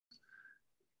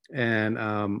and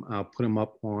I'll put them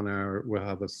up on we'll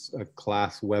have a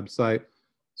class website.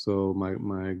 So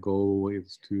my goal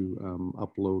is to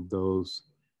upload those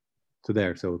to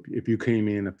there. So if you came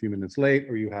in a few minutes late,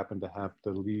 or you happen to have to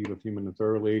leave a few minutes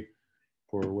early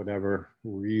for whatever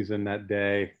reason that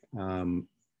day,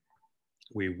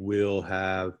 we will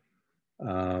have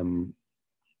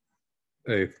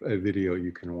a video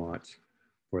you can watch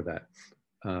for that.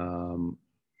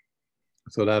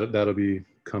 So that'll be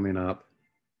coming up,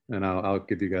 and I'll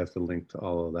give you guys the link to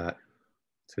all of that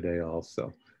today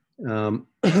also.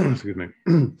 Excuse me.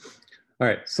 All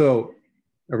right, so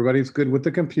everybody's good with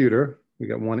the computer. We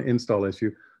got one install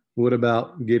issue. What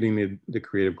about getting the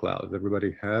Creative Cloud? Does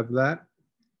everybody have that?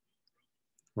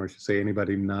 Or I should say,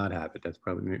 anybody not have it? That's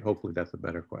probably, hopefully that's a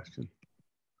better question.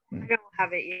 I don't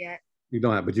have it yet. You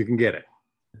don't have, but you can get it.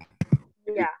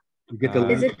 Yeah. You get the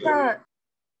Is link. it the?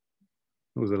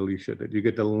 What was it, Alicia? Did you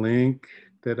get the link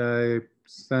that I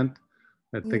sent?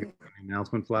 I think the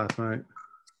announcements last night.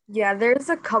 Yeah, there's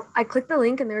a couple. I clicked the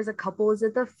link and there's a couple. Is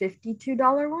it the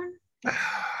 $52 one?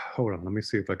 Hold on, let me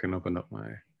see if I can open up my.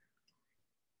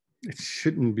 It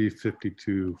shouldn't be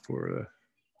 52 for the.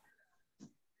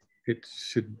 It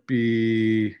should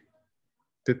be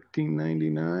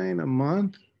 $15.99 a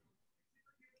month.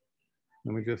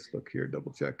 Let me just look here,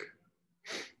 double check.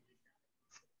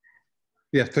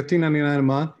 Yeah, $15.99 a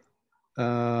month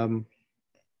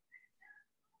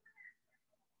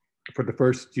for the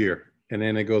first year. And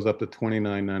then it goes up to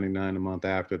 $29.99 a month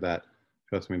after that.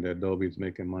 Trust me, the Adobe's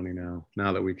making money now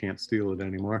that we can't steal it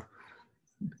anymore.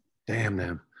 Damn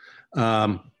them.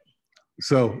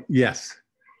 So yes,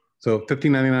 so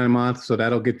 $15.99 a month. So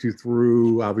that'll get you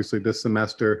through obviously this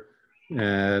semester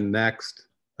and next.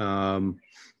 I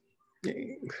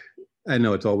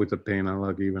know it's always a pain. I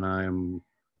like, even I am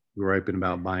griping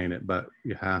about buying it, but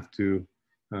you have to.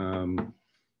 And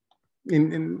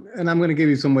I'm going to give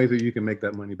you some ways that you can make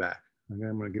that money back. Okay?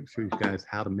 I'm going to show you guys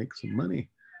how to make some money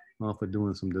off of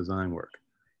doing some design work.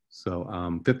 So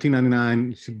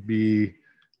 $15.99 should be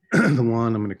the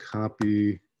one. I'm going to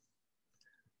copy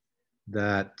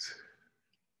that.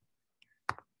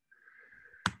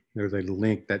 There's a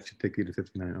link that should take you to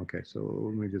 $59. Okay, so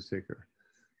let me just take her.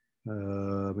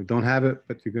 We don't have it,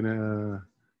 but you're gonna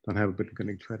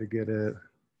try to get it.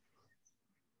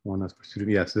 One that's for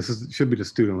student. Yes, should be the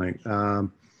student link.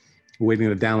 Waiting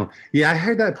to download. Yeah, I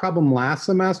heard that problem last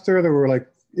semester. There were like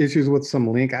issues with some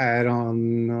link. I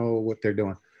don't know what they're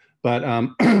doing, but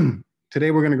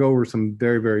today we're gonna go over some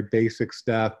very, very basic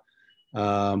stuff.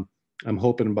 I'm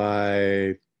hoping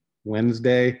by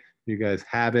Wednesday you guys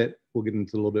have it. We'll get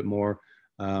into a little bit more.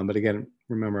 But again,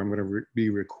 remember, I'm going to be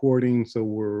recording so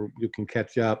you can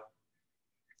catch up.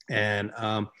 And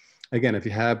again, if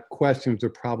you have questions or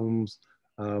problems,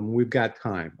 we've got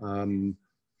time.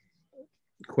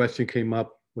 Question came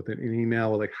up with an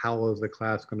email, like how is the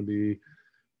class going to be?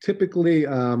 Typically,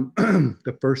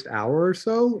 the first hour or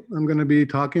so, I'm going to be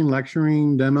talking,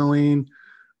 lecturing, demoing,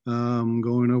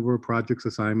 going over projects,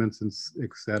 assignments, and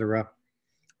etc.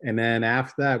 And then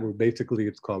after that,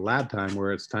 it's called lab time,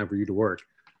 where it's time for you to work.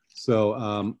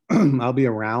 So I'll be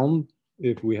around.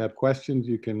 If we have questions,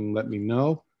 you can let me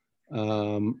know.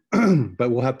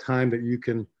 But we'll have time that you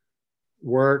can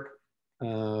work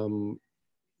on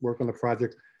the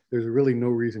project. There's really no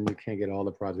reason you can't get all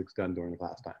the projects done during the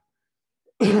class time.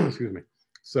 Excuse me.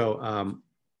 So,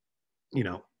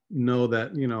 know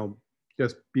that,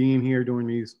 just being here during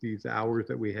these hours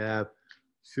that we have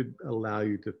should allow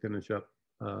you to finish up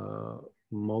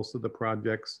most of the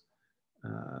projects.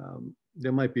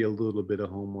 There might be a little bit of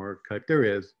homework. There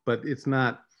is, but it's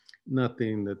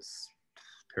nothing that's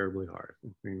terribly hard. I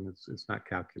mean, it's not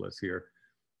calculus here,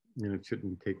 and it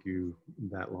shouldn't take you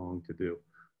that long to do.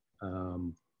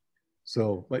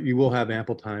 But you will have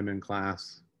ample time in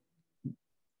class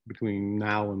between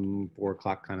now and 4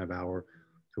 o'clock kind of hour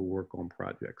to work on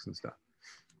projects and stuff.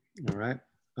 All right.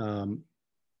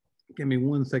 Give me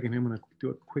 1 second. I'm going to do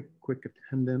a quick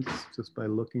attendance just by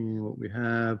looking at what we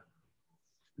have.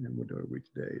 And what are we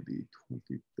today? The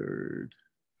 23rd.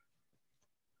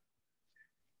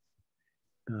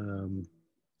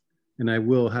 And I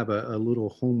will have a little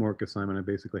homework assignment. I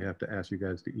basically have to ask you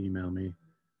guys to email me.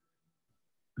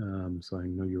 So I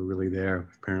know you're really there.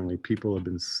 Apparently people have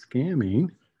been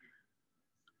scamming.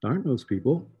 Aren't those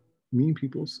people? Mean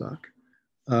people suck.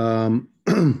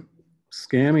 Scamming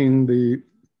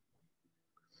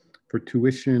for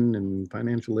tuition and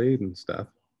financial aid and stuff.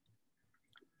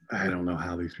 I don't know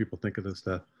how these people think of this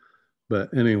stuff. But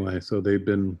anyway, so they've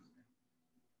been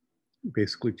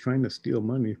basically trying to steal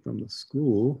money from the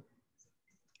school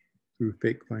through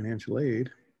fake financial aid.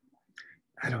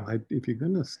 if you're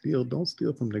gonna steal, don't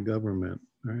steal from the government,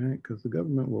 all right? Because the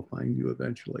government will find you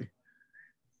eventually.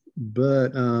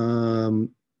 But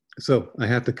so I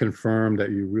have to confirm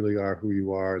that you really are who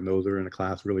you are, and those that are in the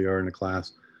class really are in the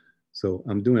class. So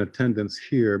I'm doing attendance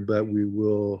here, but we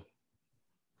will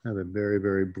have a very,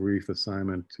 very brief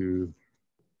assignment to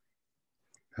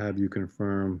have you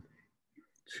confirm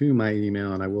to my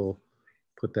email, and I will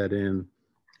put that in.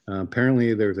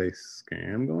 Apparently, there's a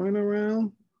scam going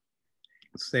around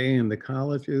saying the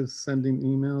college is sending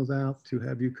emails out to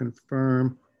have you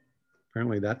confirm.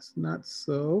 Apparently, that's not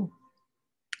so.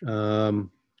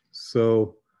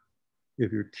 So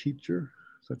if your teacher,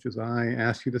 such as I,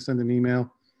 asks you to send an email,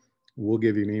 we'll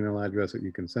give you an email address that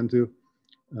you can send to.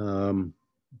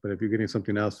 But if you're getting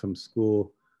something else from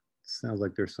school, it sounds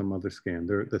like there's some other scam.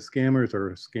 The scammers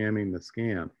are scamming the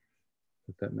scam,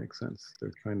 if that makes sense.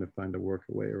 They're trying to find a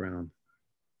way around.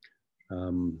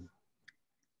 Who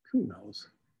knows?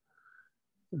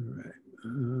 All right.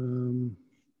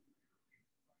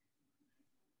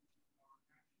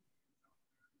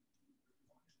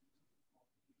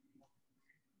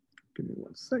 Give me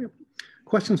 1 second.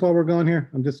 Questions while we're going here?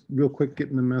 I'm just real quick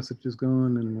getting the messages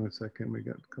going. And in 1 second, we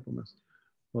got a couple messages.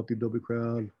 Multi-Adobe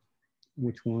Crowd.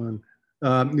 Which one?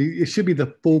 It should be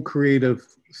the full Creative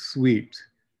Suite.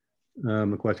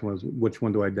 The question was, which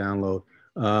one do I download?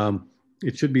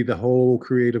 It should be the whole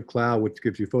Creative Cloud, which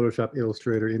gives you Photoshop,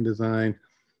 Illustrator, InDesign,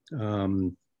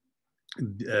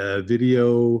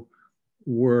 video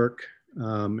work.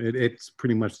 It's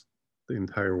pretty much the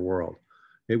entire world.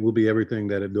 It will be everything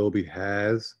that Adobe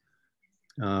has,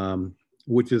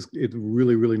 which is it's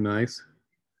really, really nice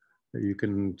that you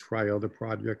can try other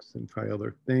projects and try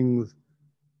other things,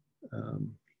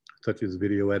 such as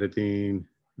video editing,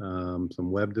 some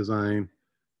web design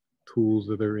tools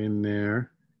that are in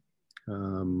there.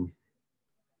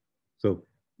 So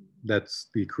that's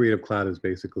the Creative Cloud is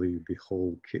basically the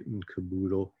whole kit and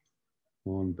caboodle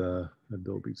on the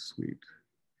Adobe Suite.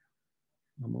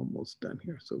 I'm almost done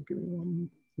here, so give me 1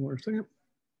 more second.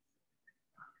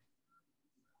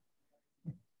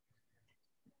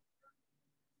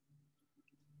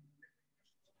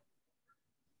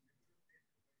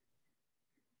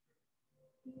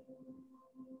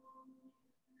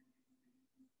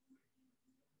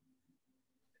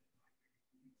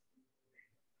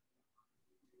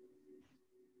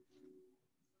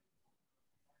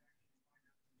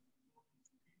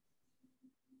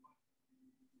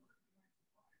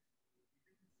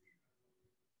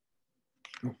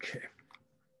 Okay.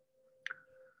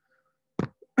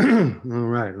 All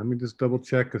right, let me just double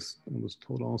check, because I was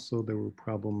told also there were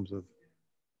problems of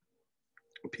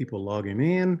people logging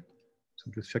in. So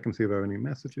just check and see if I have any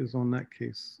messages on that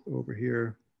case over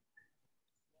here.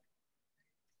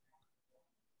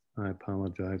 I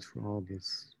apologize for all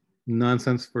this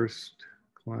nonsense first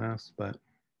class, but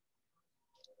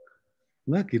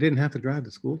look, you didn't have to drive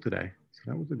to school today. So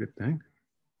that was a good thing.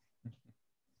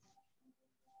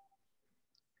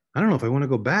 I don't know if I want to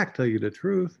go back, tell you the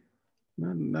truth.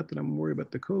 Not that I'm worried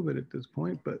about the COVID at this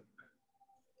point, but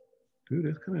dude,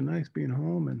 it's kind of nice being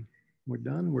home and we're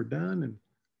done. And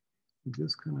we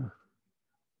just kind of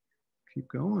keep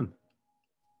going.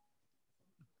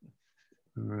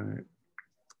 All right.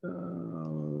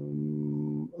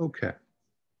 Okay.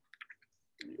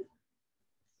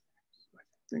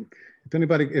 I think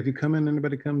if you come in,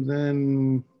 anybody comes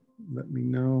in, let me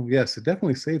know. Yes, it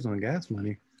definitely saves on gas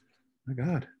money. My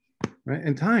God, right?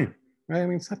 And time, right? I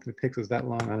mean, it's not that it takes us that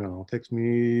long. I don't know. It takes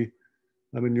me,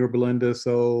 I'm in Yorba Linda,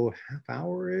 so half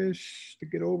hour-ish to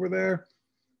get over there.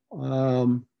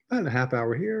 About a half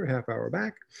hour here, half hour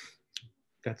back.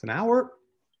 That's an hour.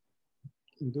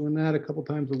 I'm doing that a couple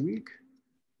times a week.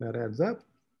 That adds up,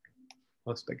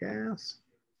 plus the gas.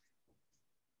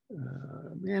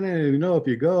 Man, you know, if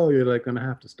you go, you're like gonna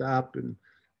have to stop and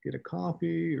get a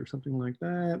coffee or something like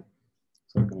that.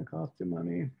 So it's gonna cost you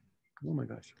money. Oh my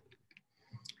gosh.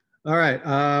 All right,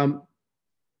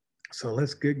 so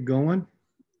let's get going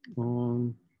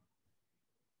on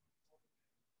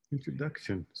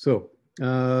introduction. So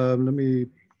let me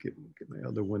get my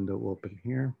other window open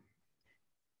here.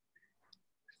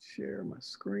 Share my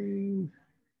screen.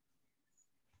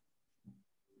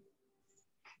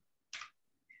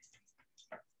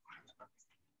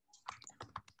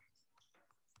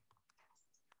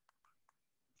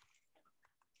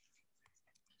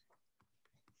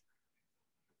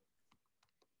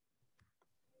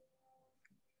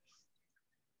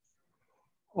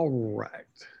 All right,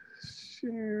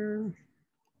 share.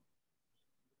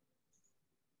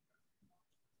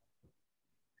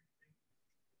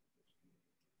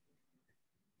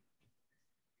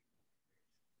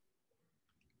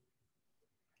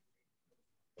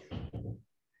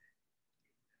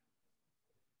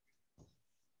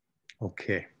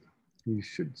 Okay, you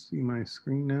should see my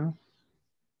screen now.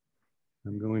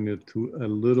 I'm going to a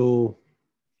little,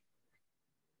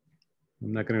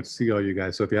 I'm not going to see all you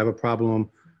guys. So if you have a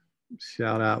problem,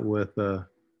 shout out with,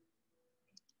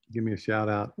 give me a shout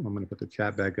out. I'm going to put the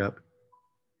chat back up.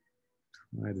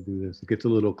 Try to do this. It gets a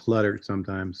little cluttered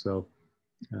sometimes. So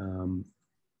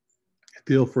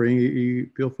feel free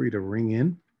to ring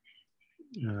in.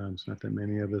 It's not that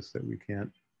many of us that we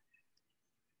can't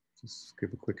just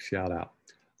give a quick shout out.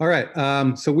 All right,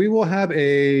 so we will have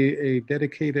a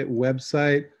dedicated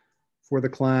website for the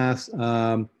class.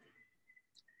 I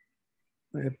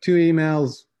have 2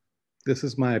 emails. This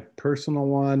is my personal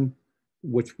one,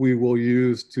 which we will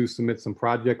use to submit some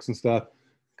projects and stuff,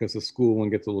 because the school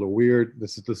one gets a little weird.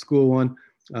 This is the school one.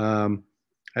 I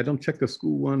don't check the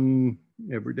school one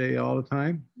every day all the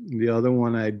time. The other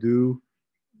one I do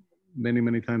many,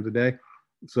 many times a day.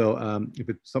 So if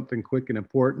it's something quick and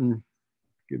important,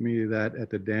 give me that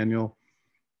at the Daniel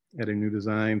at a New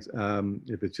Designs.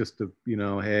 If it's just a, you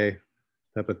know, hey,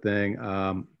 type of thing,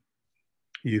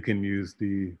 you can use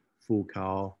the Full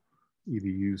Cal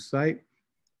EDU site,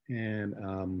 and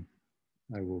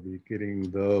I will be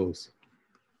getting those.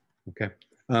 Okay.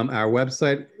 Our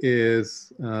website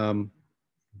is,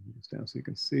 just down so you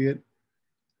can see it.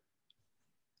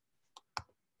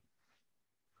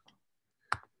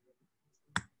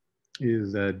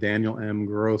 Is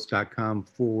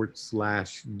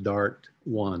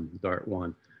danielmgross.com/Dart1.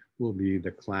 Dart1 will be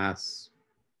the class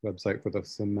website for the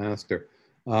semester.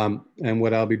 And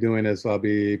what I'll be doing is I'll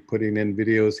be putting in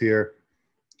videos here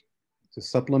to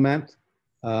supplement.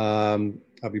 I'll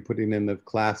be putting in the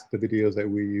class, the videos that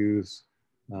we use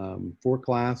for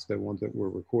class, the ones that we're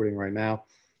recording right now.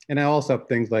 And I also have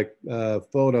things like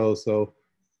photos. So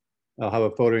I'll have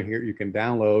a photo here you can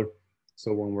download.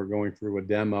 So when we're going through a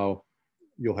demo,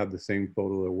 you'll have the same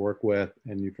photo to work with,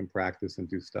 and you can practice and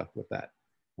do stuff with that.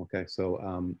 Okay,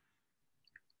 so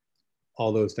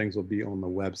all those things will be on the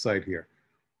website here.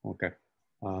 Okay,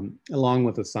 along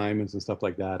with assignments and stuff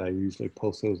like that, I usually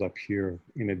post those up here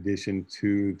in addition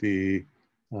to the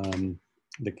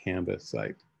Canvas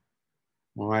site.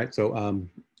 All right, so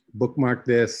bookmark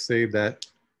this, save that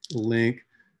link.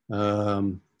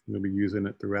 We'll be using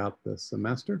it throughout the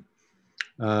semester.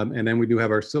 And then we do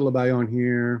have our syllabi on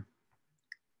here.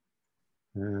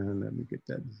 And let me get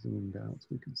that zoomed out so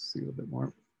we can see a little bit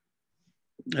more.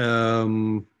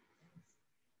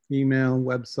 Email,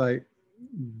 website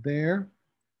there.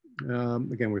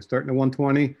 Again, we're starting at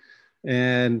 1:20,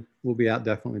 and we'll be out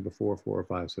definitely before 4 or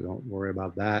 5, so don't worry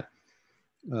about that.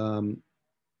 The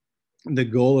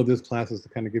goal of this class is to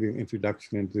kind of give you an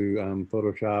introduction into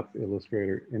Photoshop,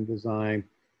 Illustrator, InDesign.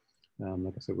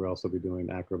 Like I said, we'll also be doing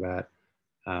Acrobat.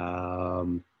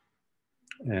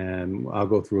 And I'll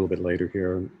go through a little bit later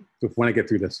here. So when I get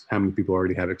through this, how many people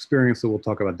already have experience, so we'll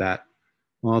talk about that.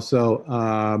 Also,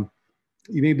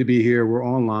 you need to be here. We're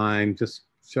online. Just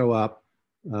show up.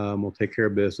 We'll take care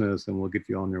of business, and we'll get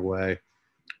you on your way.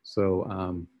 So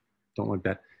don't want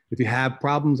that. If you have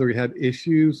problems or you have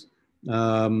issues,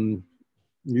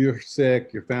 you're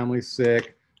sick, your family's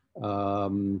sick,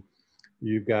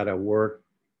 you've got a work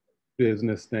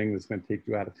business thing that's going to take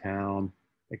you out of town,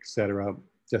 etc.,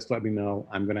 just let me know.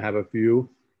 I'm going to have a few.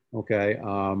 Okay.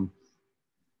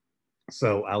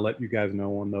 So I'll let you guys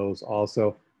know on those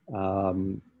also.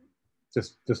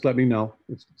 Just let me know.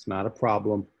 It's not a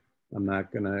problem. I'm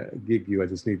not going to gig you. I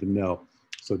just need to know.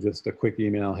 So just a quick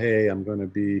email. Hey, I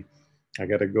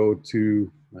got to go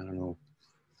to, I don't know,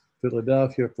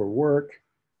 Philadelphia for work.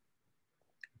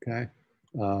 Okay.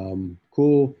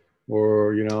 Cool.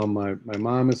 Or, you know, my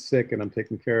mom is sick and I'm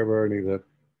taking care of her. I need to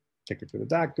take her to the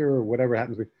doctor or whatever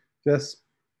happens to be. Just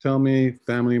tell me,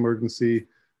 family emergency,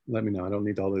 let me know. I don't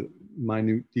need all the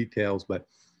minute details, but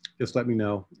just let me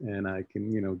know, and I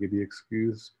can, you know, give you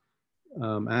excuse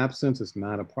absence. It's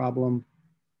not a problem.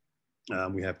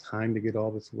 We have time to get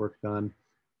all this work done.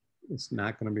 It's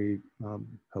not going to be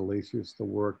hellacious, the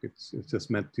work. It's just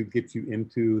meant to get you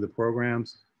into the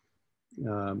programs,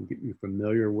 get you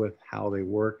familiar with how they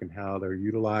work and how they're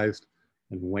utilized,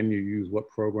 and when you use what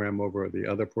program over the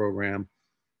other program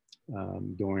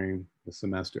during the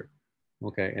semester.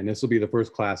 Okay, and this will be the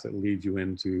first class that leads you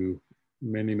into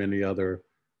many, many other,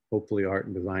 hopefully, art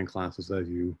and design classes as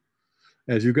you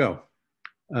go.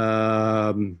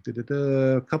 A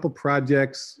couple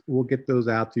projects, we'll get those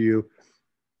out to you.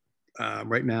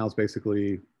 Right now it's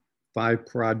basically 5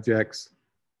 projects.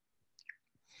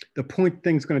 The point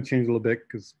thing's going to change a little bit,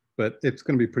 but it's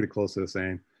going to be pretty close to the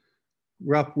same.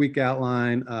 Rough week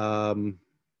outline.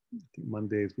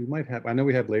 Mondays we might have. I know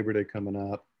we have Labor Day coming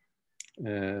up,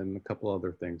 and a couple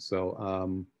other things.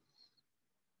 So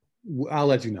I'll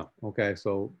let you know. Okay,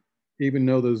 so even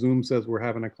though the Zoom says we're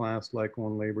having a class like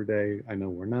on Labor Day, I know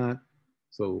we're not.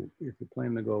 So if you're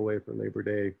planning to go away for Labor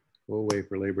Day, go away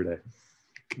for Labor Day.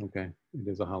 Okay, it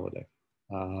is a holiday.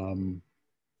 And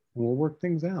we'll work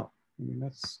things out. I mean,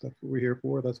 that's what we're here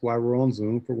for. That's why we're on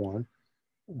Zoom, for one.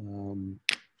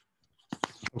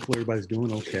 Hopefully everybody's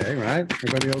doing okay, right?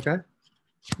 Everybody okay?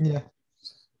 Yeah.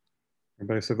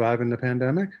 Everybody surviving the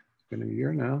pandemic? It's been a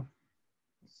year now.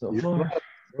 So far.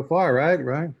 So far, right?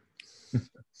 Right.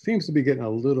 Seems to be getting a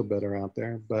little better out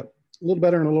there, but a little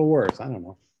better and a little worse. I don't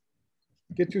know.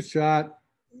 Get your shot.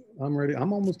 I'm ready.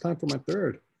 I'm almost time for my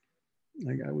third.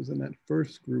 Like, I was in that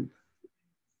first group.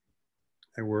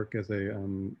 I work as a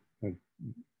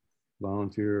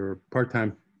volunteer or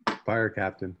part-time fire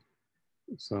captain.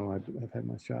 So I've had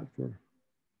my shot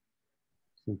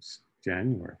since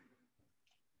January.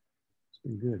 It's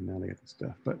been good. Now they get the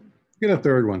stuff, but get a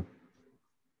third one.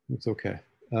 It's okay.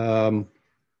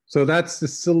 So that's the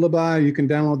syllabi. You can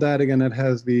download that. Again, that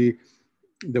has the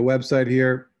website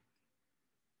here,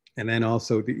 and then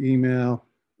also the email.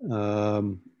 I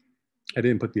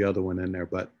didn't put the other one in there,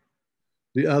 but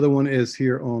the other one is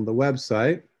here on the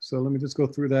website. So let me just go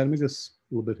through that. Let me just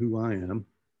a little bit who I am.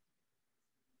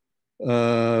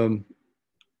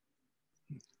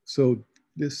 So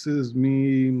this is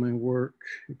me, my work,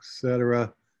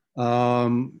 etc.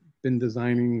 Been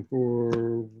designing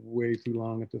for way too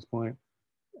long at this point.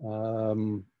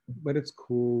 But it's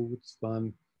cool, it's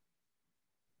fun.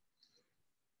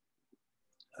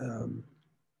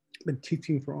 Been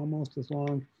teaching for almost as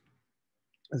long.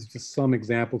 As just some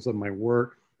examples of my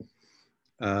work.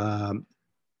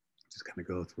 Just kind of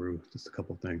go through just a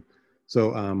couple things.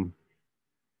 So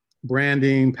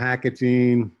branding,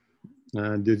 packaging,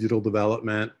 digital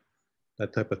development,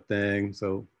 that type of thing.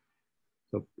 So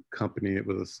the company, it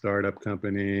was a startup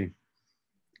company.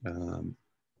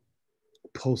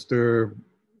 Poster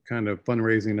kind of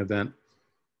fundraising event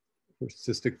for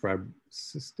cystic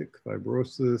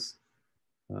fibrosis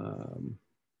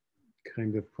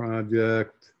kind of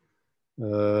project.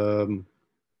 Another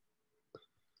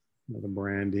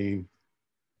branding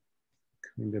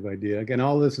kind of idea. Again,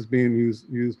 all this is being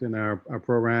used in our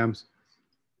programs.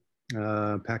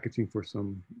 Packaging for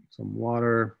some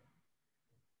water.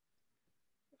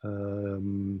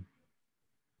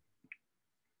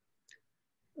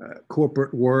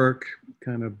 Corporate work,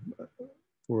 kind of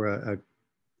for a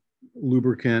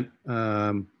lubricant,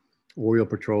 oil,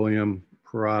 petroleum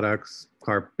products,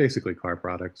 basically car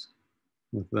products.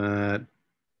 With that,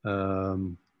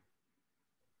 some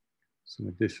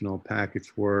additional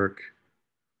package work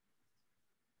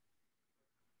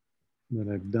that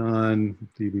I've done,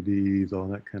 DVDs, all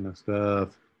that kind of stuff.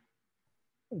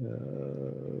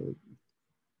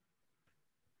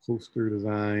 Poster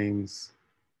designs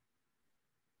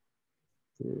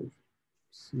for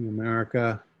See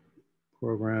America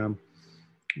program.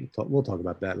 We'll talk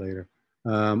about that later.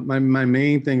 My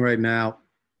main thing right now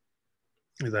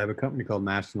is I have a company called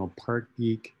National Park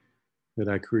Geek that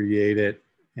I created,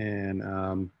 and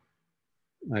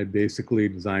I basically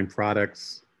design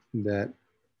products that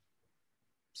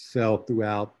sell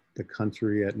throughout the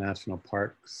country at national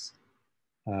parks.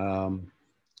 So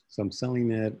I'm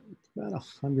selling it about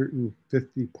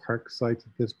 150 park sites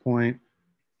at this point.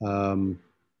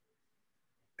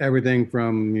 Everything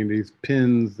from these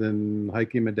pins and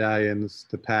hiking medallions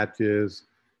to patches,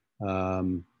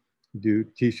 do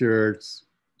t-shirts,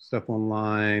 stuff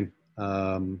online,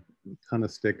 ton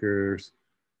of stickers,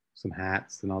 some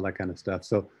hats and all that kind of stuff.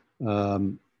 So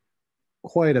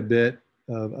quite a bit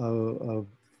of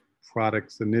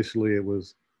products. Initially it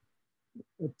was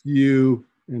a few,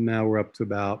 and now we're up to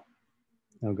about,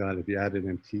 oh God, if you added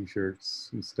in t-shirts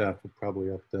and stuff, we're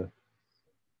probably up to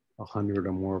 100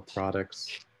 or more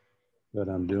products that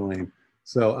I'm doing.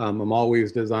 So I'm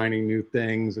always designing new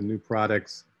things and new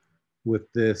products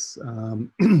with this.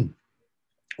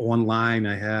 Online,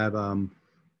 I have a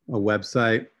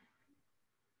website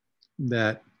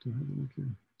that,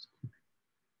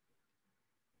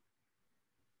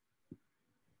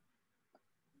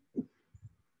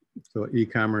 so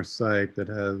e-commerce site that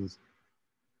has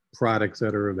products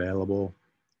that are available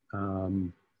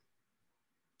on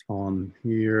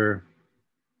here.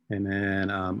 And then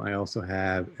I also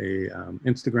have a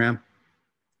Instagram,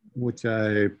 which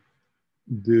I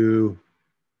do.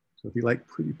 So if you like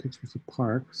pretty pictures of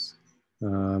parks,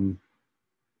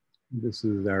 this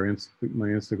is my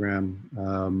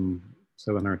Instagram,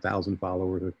 700,000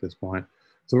 followers at this point.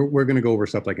 So we're going to go over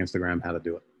stuff like Instagram, how to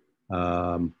do it.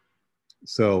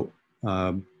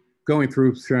 Going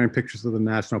through sharing pictures of the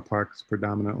national parks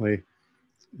predominantly.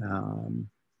 So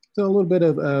a little bit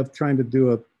of trying to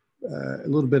do a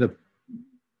little bit of,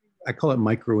 I call it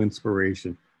micro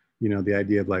inspiration. You know, the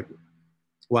idea of like,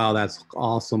 wow, that's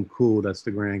awesome, cool. That's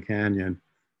the Grand Canyon.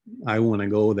 I want to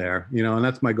go there, you know, and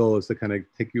that's my goal, is to kind of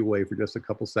take you away for just a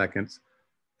couple seconds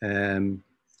and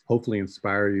hopefully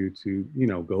inspire you to, you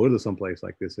know, go to some place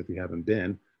like this if you haven't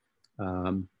been,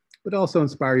 but also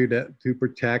inspire you to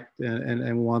protect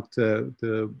and want to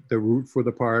root for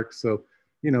the park. So,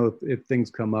 you know, if things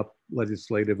come up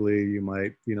legislatively, you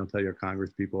might, you know, tell your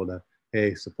Congress people to,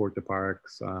 hey, support the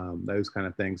parks, those kind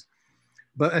of things.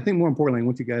 But I think more importantly, I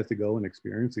want you guys to go and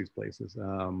experience these places.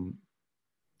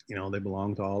 You know, they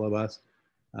belong to all of us.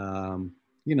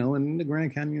 You know, and the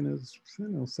Grand Canyon is, you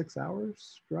know, 6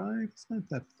 hours drive. It's not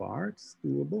that far. It's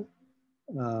doable.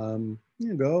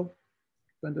 You go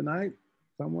spend the night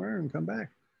somewhere and come back.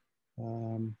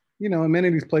 You know, in many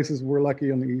of these places, we're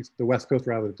lucky on the West Coast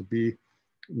rather, to be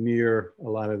near a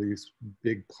lot of these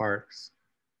big parks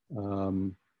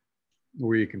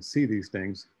where you can see these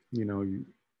things. You know,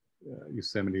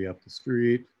 Yosemite up the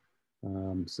street,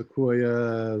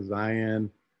 Sequoia, Zion.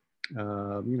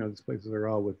 You know, these places are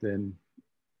all within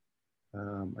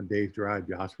a day's drive.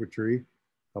 Joshua Tree, a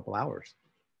couple hours.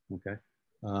 Okay.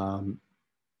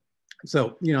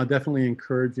 So, you know, definitely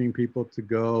encouraging people to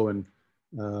go and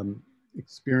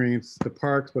experience the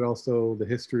parks, but also the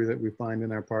history that we find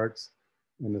in our parks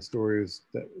and the stories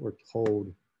that were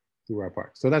told through our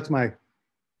parks. So that's my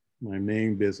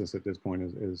main business at this point,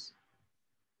 is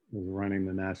running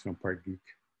the National Park Geek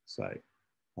site.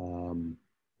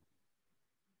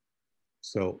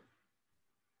 So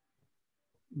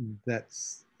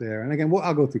that's there. And again,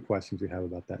 I'll go through questions you have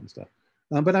about that and stuff.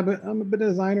 But I'm a bit of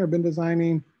a designer. I've been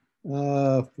designing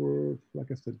for,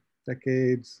 like I said,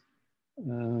 decades.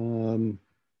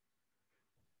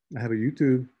 I have a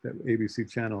YouTube, that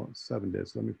ABC channel 7 did.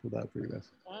 So let me pull that for you guys.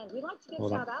 And we'd like to give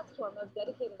shout outs to our most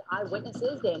dedicated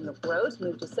eyewitnesses. Daniel Gross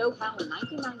moved to SoCal in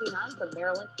 1999 from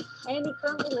Maryland, and he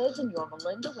currently lives in Yorba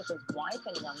Linda with his wife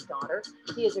and young daughter.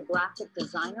 He is a graphic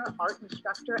designer, art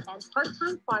instructor, and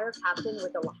part-time fire captain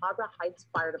with the La Habra Heights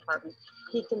Fire Department.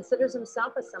 He considers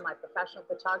himself a semi-professional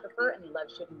photographer, and he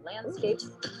loves shooting landscapes,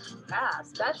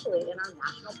 especially in our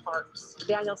national parks.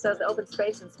 Daniel says the open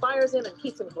space inspires him and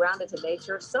keeps him grounded to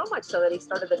nature, so much so that he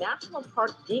started the National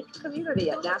Park Geek community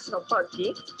at National Park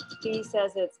Geek. He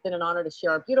says it's been an honor to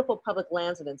share our beautiful public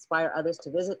lands and inspire others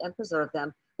to visit and preserve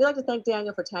them. We'd like to thank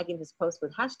Daniel for tagging his post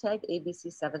with hashtag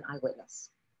ABC7Eyewitness.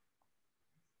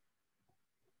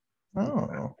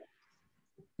 Oh.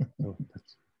 So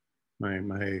that's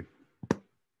my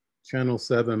Channel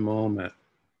 7 moment.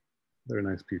 They're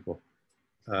nice people.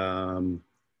 Again,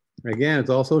 it's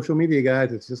all social media,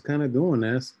 guys. It's just kind of doing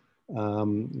this.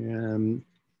 And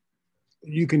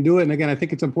you can do it. And again, I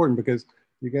think it's important because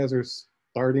you guys are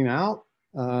starting out,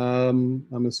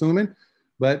 I'm assuming,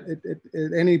 but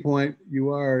at any point you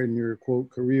are in your quote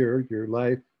career, your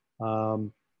life,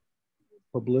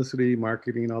 publicity,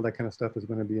 marketing, all that kind of stuff is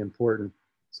going to be important.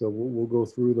 So we'll go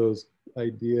through those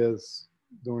ideas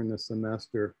during the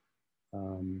semester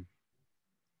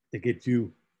to get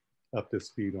you up to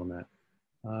speed on that,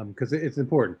 because it's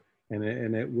important, and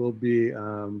it will be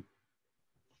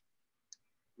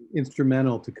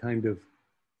instrumental to kind of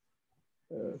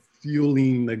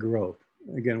fueling the growth.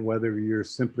 Again, whether you're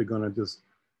simply going to just,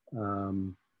 I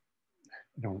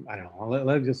don't know,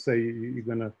 let's just say you're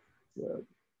going to,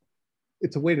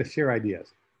 it's a way to share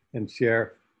ideas and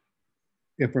share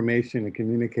information and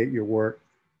communicate your work.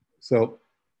 So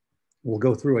we'll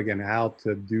go through again how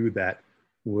to do that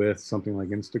with something like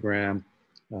Instagram,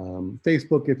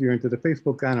 Facebook. If you're into the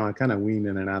Facebook, I know I kind of wean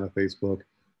in and out of Facebook.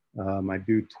 I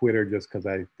do Twitter just because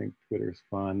I think Twitter is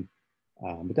fun,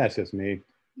 but that's just me.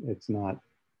 It's not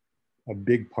a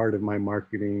big part of my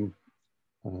marketing.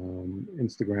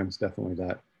 Instagram's definitely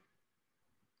that.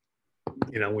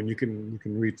 You know, when you can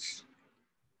reach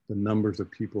the numbers of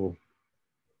people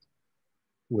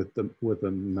with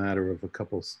a matter of a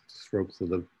couple strokes of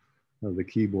the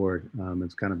keyboard,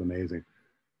 it's kind of amazing.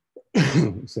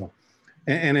 So,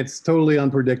 and it's totally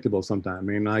unpredictable sometimes. I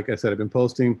mean, like I said, I've been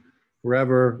posting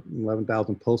forever,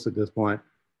 11,000 posts at this point.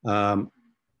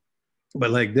 But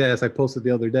like this, I posted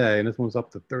the other day, and this one's up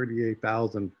to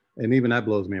 38,000, and even that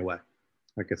blows me away.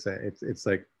 Like I say, it's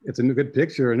like, it's a good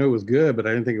picture. I know it was good, but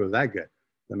I didn't think it was that good.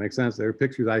 That makes sense. There are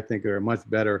pictures I think are much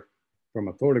better from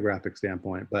a photographic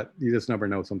standpoint, but you just never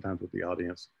know sometimes with the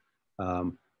audience.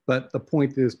 But the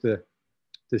point is to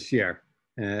share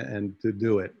and to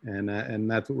do it,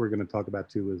 and that's what we're going to talk about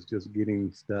too, is just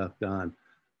getting stuff done.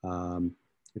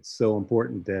 It's so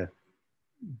important to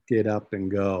get up and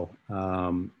go.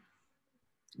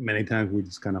 Many times we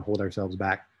just kind of hold ourselves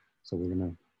back. So we're going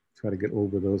to try to get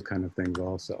over those kind of things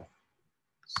also.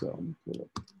 So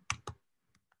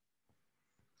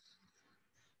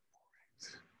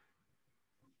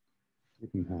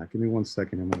give me 1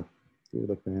 second. I'm gonna throw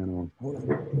the fan on. Hold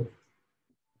on.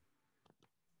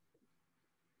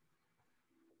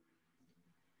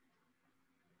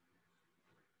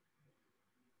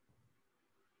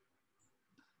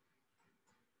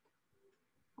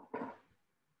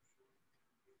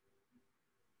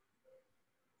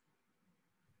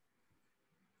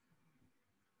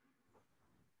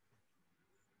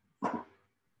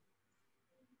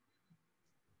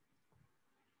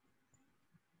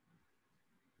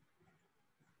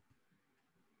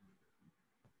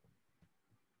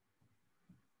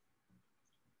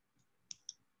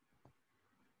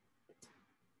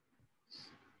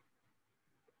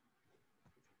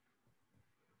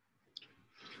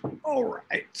 All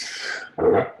right.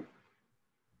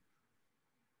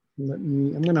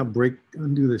 I'm gonna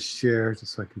undo the share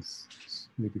just so I can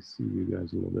maybe see you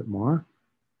guys a little bit more.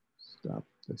 Stop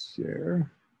the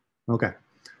share. Okay.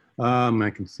 I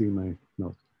can see my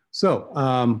notes.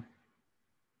 So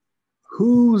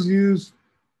who's used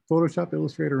Photoshop,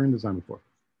 Illustrator, or InDesign before?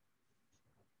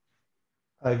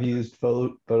 I've used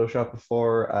Photoshop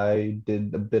before. I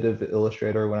did a bit of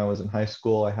Illustrator when I was in high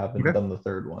school. I haven't done the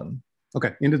third one.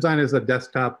 Okay. InDesign is a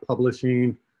desktop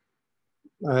publishing,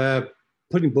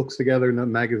 putting books together,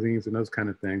 magazines, and those kind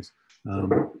of things.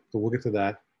 So we'll get to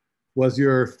that. Was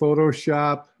your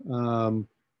Photoshop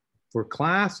for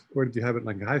class, or did you have it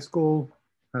like in high school?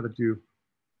 How did you?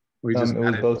 It was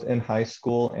both in high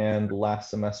school, and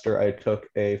last semester I took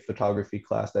a photography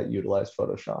class that utilized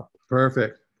Photoshop.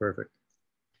 Perfect, perfect.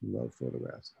 Love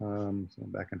photographs. So I'm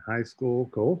back in high school.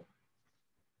 Cool.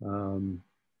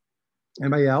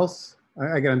 Anybody else?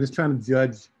 Again, I'm just trying to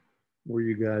judge where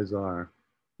you guys are.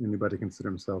 Anybody consider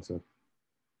themselves a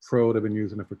pro? They've been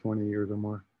using it for 20 years or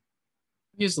more.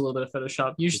 I've used a little bit of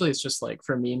Photoshop. Usually it's just like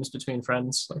for memes between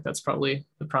friends. Like that's probably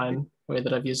the prime way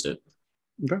that I've used it.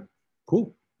 Okay,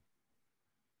 cool.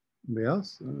 Anybody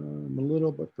else? I'm a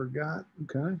little but forgot.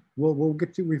 Okay, we'll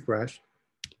get you refreshed.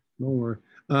 Don't worry.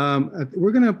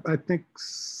 We're gonna, I think,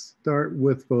 start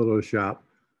with Photoshop.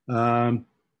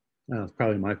 It's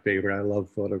probably my favorite. I love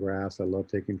photographs. I love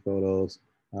taking photos.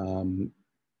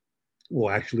 We'll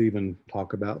actually even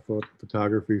talk about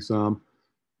photography some.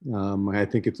 I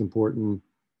think it's important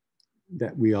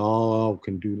that we all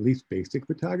can do at least basic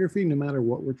photography, no matter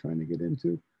what we're trying to get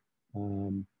into.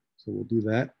 So we'll do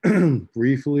that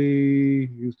briefly.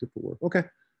 Used it for work. Okay.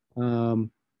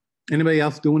 Anybody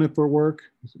else doing it for work?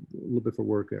 A little bit for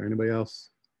work there. Anybody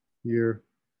else here,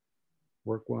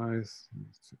 work-wise?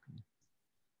 Still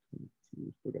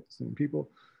got the same people.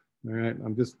 All right.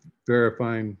 I'm just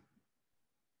verifying.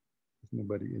 There's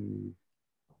nobody in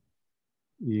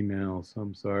the emails.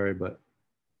 I'm sorry, but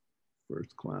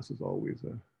first class is always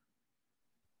a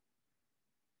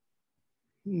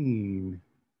All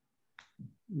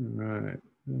right.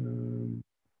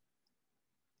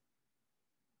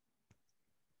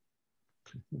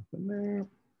 Nothing there.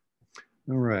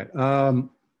 All right. All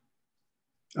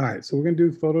right. So we're going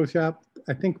to do Photoshop,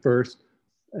 I think, first.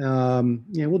 Yeah,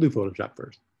 we'll do Photoshop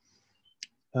first.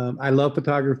 I love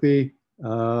photography.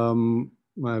 I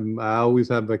always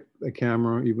have a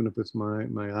camera, even if it's my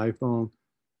iPhone.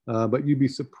 But you'd be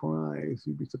surprised.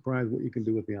 You'd be surprised what you can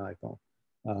do with the iPhone.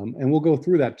 And we'll go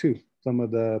through that too. Some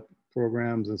of the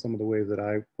programs and some of the ways that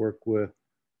I work with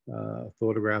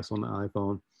photographs on the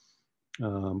iPhone.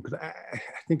 Because I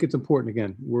think it's important.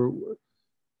 Again,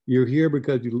 you're here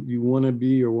because you want to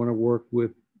be or want to work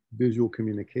with visual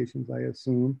communications, I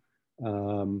assume.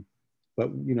 But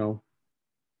you know,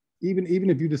 even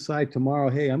if you decide tomorrow,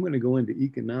 hey, I'm going to go into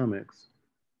economics,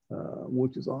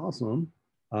 which is awesome.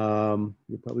 You'll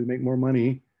probably make more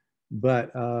money,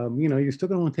 but you know, you're still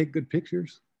going to want to take good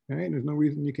pictures, right? There's no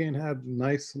reason you can't have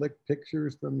nice, slick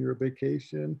pictures from your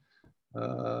vacation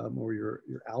or your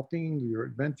outings, your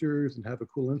adventures, and have a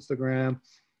cool Instagram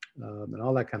and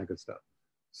all that kind of good stuff.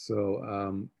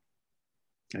 So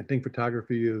I think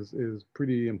photography is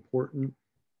pretty important.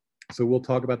 So we'll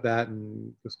talk about that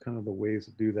and just kind of the ways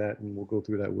to do that, and we'll go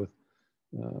through that with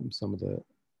some of the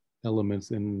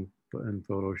elements in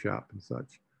Photoshop and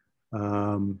such.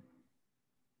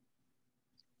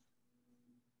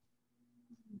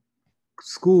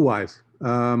 School-wise,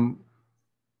 are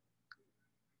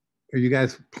you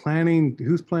guys planning?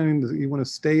 Who's planning? You want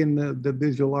to stay in the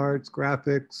visual arts,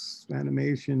 graphics,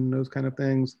 animation, those kind of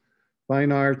things,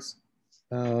 fine arts,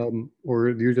 or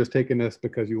you're just taking this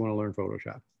because you want to learn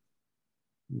Photoshop?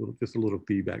 Just a little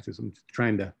feedback. I'm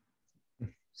trying to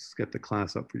get the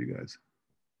class up for you guys.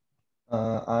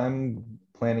 I'm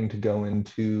planning to go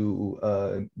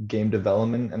into game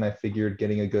development, and I figured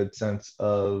getting a good sense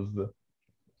of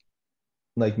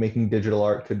like making digital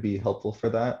art could be helpful for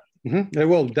that. It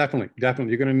will, definitely. You're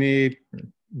going to need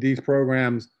these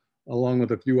programs along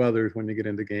with a few others when you get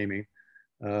into gaming.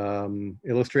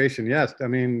 Illustration, yes. I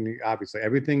mean, obviously,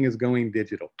 everything is going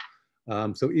digital.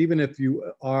 So even if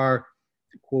you are,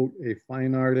 quote, a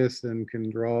fine artist and can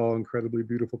draw incredibly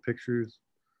beautiful pictures,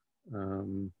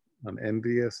 I'm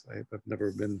envious. I've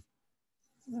never been,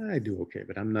 I do okay,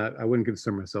 but I wouldn't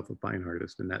consider myself a fine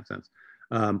artist in that sense.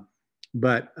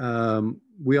 But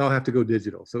we all have to go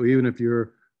digital. So even if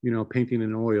you're, painting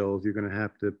in oils, you're going to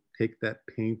have to take that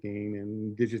painting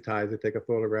and digitize it, take a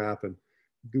photograph and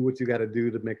do what you got to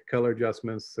do to make color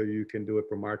adjustments so you can do it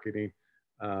for marketing,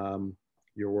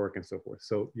 your work and so forth.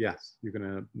 So yes, you're going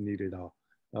to need it all.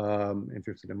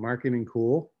 Interested in marketing,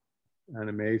 cool.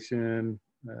 Animation,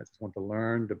 just want to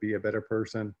learn to be a better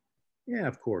person. Yeah,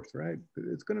 of course, right?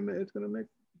 It's gonna make,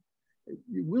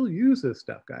 you will use this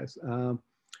stuff, guys.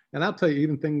 And I'll tell you,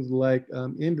 even things like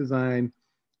InDesign,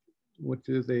 which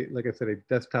is like I said, a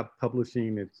desktop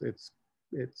publishing. It's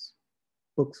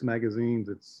books, magazines,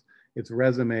 it's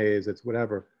resumes, it's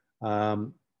whatever. I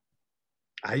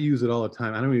use it all the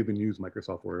time. I don't even use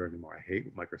Microsoft Word anymore. I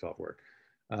hate Microsoft Word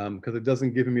because it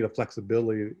doesn't give me the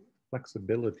flexibility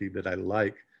that I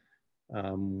like,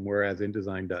 whereas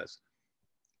InDesign does.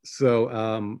 So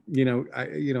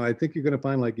I think you're going to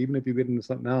find, like, even if you get into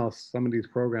something else, some of these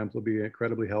programs will be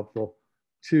incredibly helpful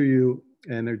to you,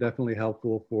 and they're definitely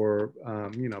helpful for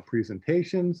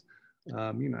presentations.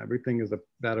 Everything is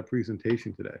about a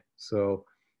presentation today. So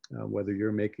whether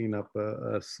you're making up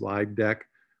a slide deck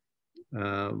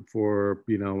for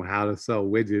how to sell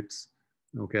widgets,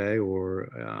 okay, or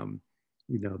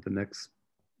the next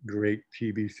great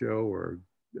TV show or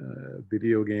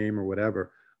video game or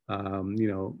whatever,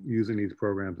 using these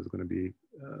programs is going to be,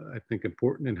 I think,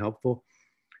 important and helpful.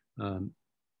 And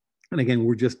again,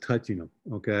 we're just touching them,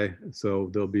 okay? So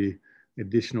there'll be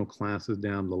additional classes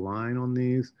down the line on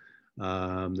these.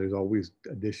 There's always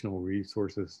additional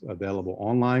resources available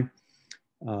online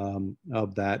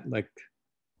of that.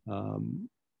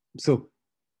 So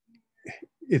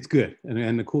it's good.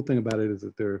 And the cool thing about it is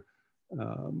that they're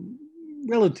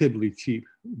relatively cheap,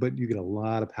 but you get a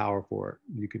lot of power for it.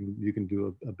 You can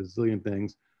do a bazillion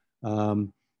things.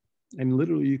 And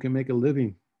literally you can make a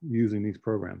living using these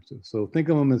programs. So think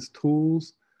of them as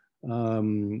tools.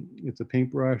 It's a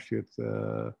paintbrush, it's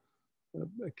a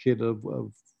kit of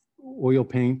oil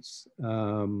paints,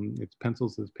 it's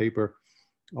pencils, it's paper,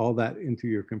 all that into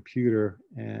your computer.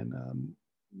 And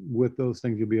with those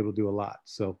things, you'll be able to do a lot.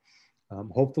 So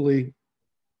hopefully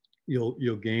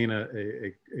you'll gain a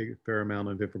fair amount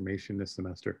of information this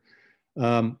semester.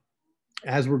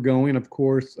 As we're going, of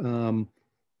course,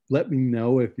 let me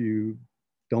know if you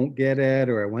don't get it,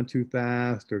 or I went too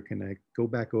fast, or can I go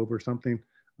back over something?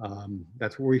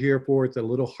 That's what we're here for. It's a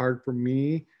little hard for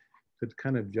me to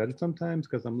kind of judge sometimes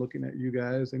because I'm looking at you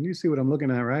guys, and you see what I'm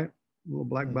looking at, right? Little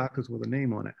black boxes with a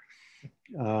name on it.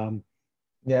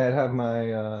 Yeah, I have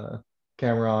my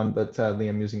camera on, but sadly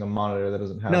I'm using a monitor that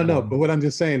doesn't have No, one. but what I'm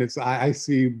just saying is I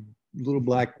see little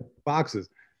black boxes.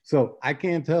 So I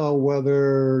can't tell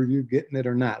whether you're getting it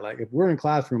or not. Like if we're in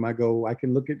classroom, I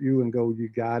can look at you and go, you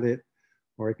got it,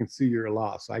 or I can see you're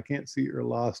lost. So I can't see you're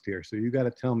lost here. So you got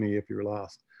to tell me if you're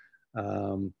lost,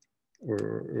 or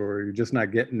you're just not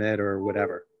getting it or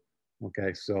whatever.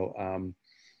 Okay, so I'm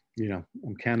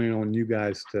counting on you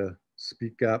guys to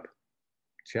speak up,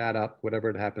 chat up, whatever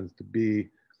it happens to be.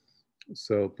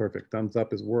 So perfect, thumbs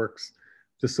up is works,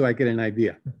 just so I get an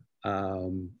idea.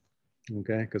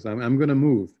 Okay, because I'm going to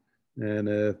move, and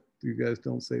if you guys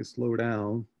don't say slow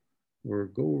down or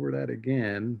go over that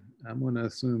again, I'm going to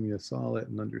assume you saw it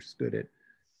and understood it.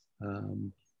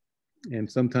 And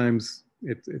sometimes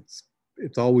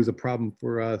it's always a problem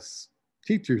for us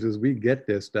teachers as we get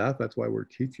this stuff. That's why we're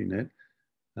teaching it.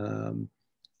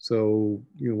 So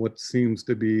what seems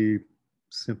to be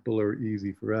simple or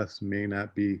easy for us may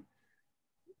not be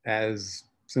as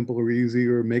simple or easy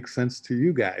or make sense to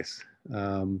you guys.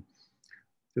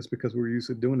 Just because we're used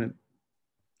to doing it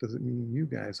doesn't mean you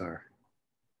guys are.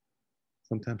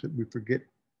 Sometimes we forget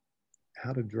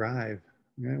how to drive.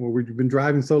 Right? Well, we've been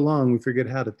driving so long, we forget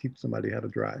how to teach somebody how to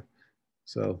drive.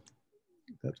 So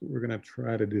that's what we're going to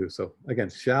try to do. So again,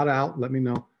 shout out, let me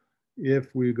know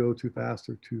if we go too fast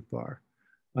or too far.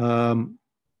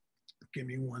 Give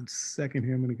me 1 second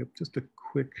here. I'm going to give just a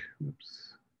quick,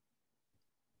 oops.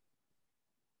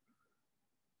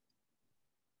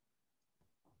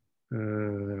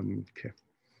 Okay,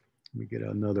 let me get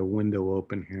another window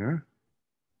open here,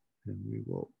 and we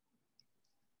will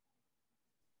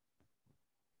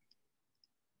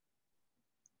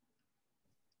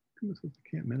Goodness, I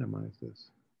can't minimize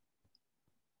this.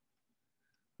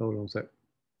 Hold on a sec.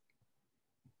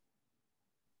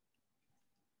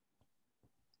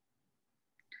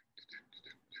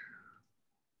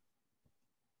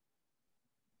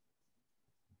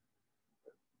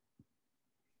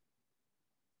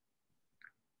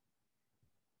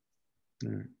 All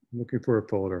right, I'm looking for a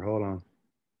folder. Hold on.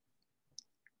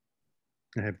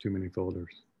 I have too many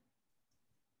folders.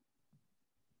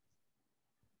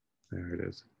 There it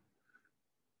is.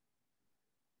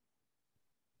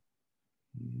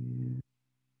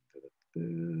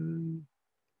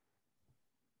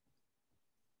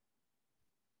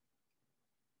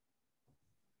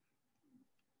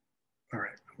 All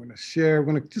right, I'm going to share. I'm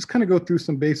going to just kind of go through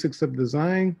some basics of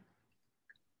design.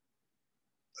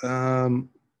 And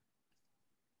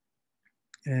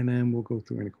then we'll go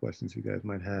through any questions you guys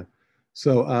might have.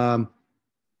 So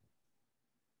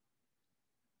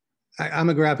I'm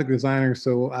a graphic designer,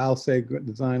 so I'll say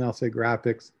design, I'll say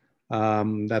graphics.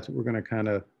 That's what we're going to kind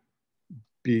of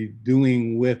be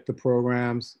doing with the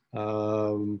programs.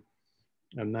 I'm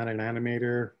not an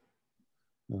animator.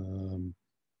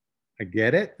 I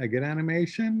get it. I get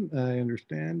animation. I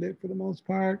understand it for the most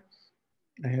part.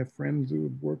 I have friends who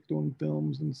have worked on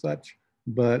films and such,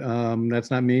 but that's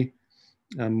not me.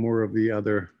 I'm more of the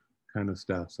other kind of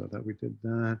stuff. So that we did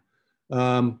that.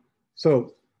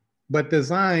 But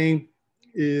design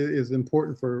is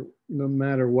important for no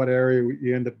matter what area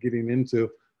you end up getting into,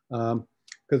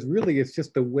 because really it's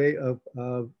just a way of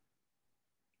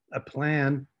a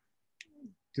plan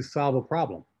to solve a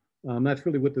problem. That's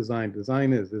really what design is.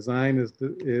 Design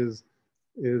is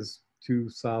to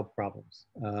solve problems.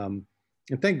 And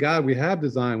thank God we have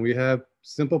design. We have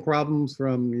simple problems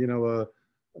from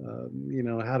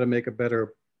how to make a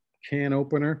better can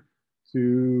opener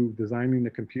to designing the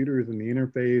computers and the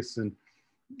interface and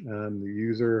the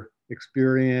user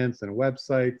experience and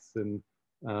websites and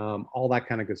all that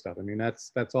kind of good stuff. I mean,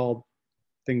 that's all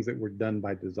things that were done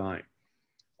by design.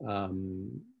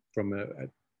 From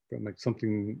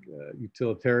something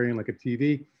utilitarian like a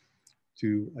TV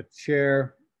to a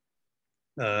chair,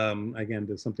 again,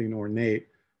 to something ornate.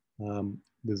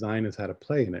 Design has had a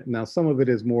play in it. Now, some of it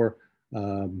is more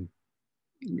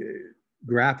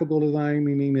graphical design,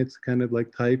 meaning it's kind of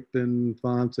like type and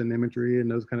fonts and imagery and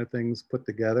those kind of things put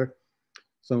together.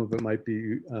 Some of it might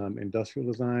be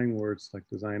industrial design, where it's like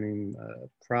designing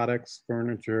products,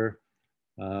 furniture.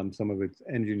 Some of it's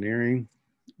engineering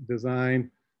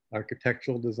design,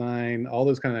 architectural design, all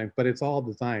those kind of things, but it's all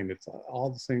design. It's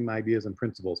all the same ideas and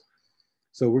principles.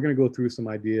 So we're going to go through some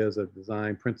ideas of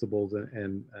design principles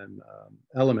and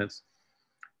elements,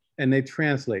 and they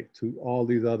translate to all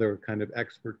these other kind of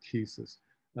expertises.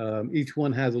 Each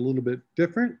one has a little bit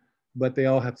different, but they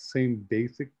all have the same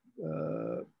basic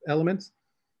elements.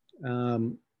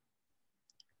 So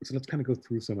let's kind of go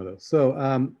through some of those.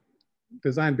 So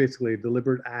design, basically a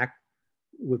deliberate act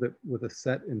with a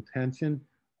set intention.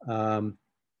 To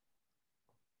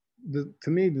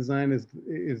me, design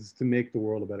is to make the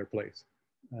world a better place.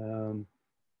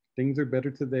 Things are better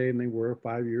today than they were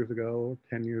 5 years ago,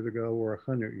 10 years ago, or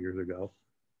 100 years ago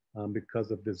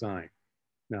because of design.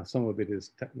 Now, some of it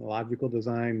is technological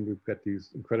design. We've got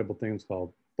these incredible things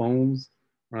called phones,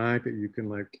 right, that you can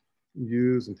like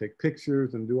use and take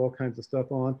pictures and do all kinds of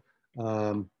stuff on.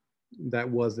 That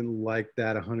wasn't like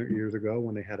that 100 years ago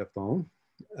when they had a phone.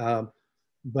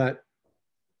 But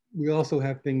we also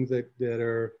have things that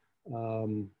are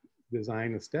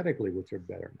designed aesthetically, which are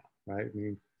better now, right? I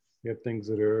mean, you have things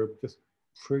that are just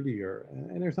prettier,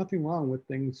 and there's nothing wrong with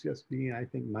things just being, I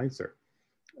think, nicer.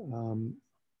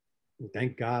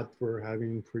 Thank God for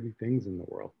having pretty things in the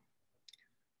world.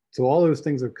 So all those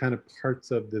things are kind of parts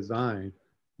of design,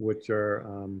 which are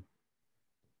an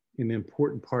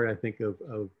important part, I think,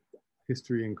 of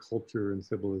history and culture and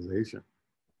civilization.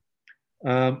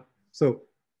 So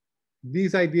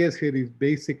these ideas here, these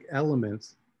basic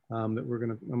elements that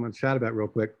I'm gonna chat about real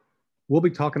quick, we'll be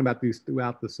talking about these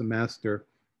throughout the semester.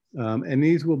 And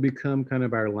these will become kind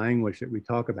of our language that we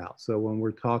talk about. So when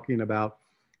we're talking about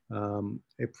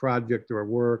a project or a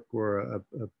work or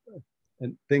a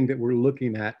thing that we're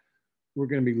looking at, we're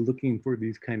going to be looking for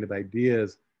these kind of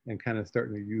ideas and kind of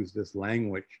starting to use this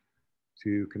language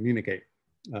to communicate.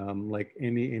 Like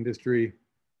any industry,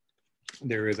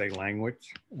 there is a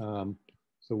language.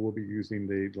 So we'll be using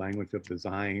the language of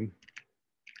design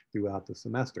throughout the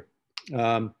semester.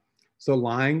 So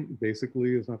line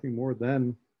basically is nothing more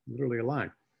than literally a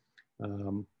line.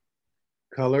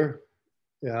 Color,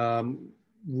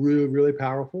 really, really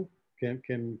powerful.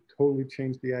 Can totally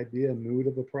change the idea and mood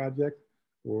of a project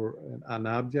or an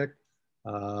object.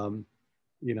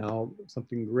 you know,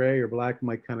 something gray or black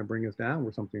might kind of bring us down,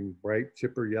 where something bright,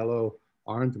 chipper, yellow,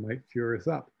 orange might cheer us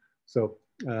up. So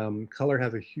color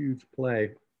has a huge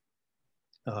play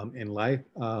in life.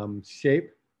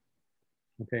 Shape,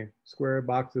 okay, square,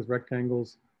 boxes,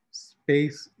 rectangles.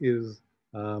 Space is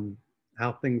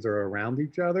how things are around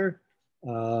each other.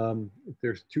 If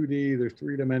there's 2D, there's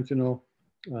three-dimensional,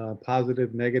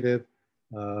 positive, negative.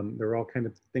 There are all kinds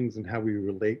of things in how we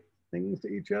relate things to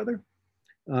each other.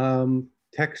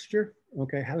 Texture,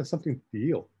 okay, how does something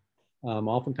feel?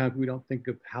 Oftentimes we don't think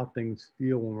of how things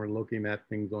feel when we're looking at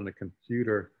things on a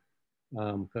computer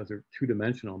because they're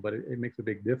two-dimensional, but it makes a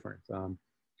big difference.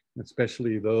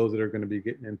 Especially those that are going to be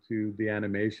getting into the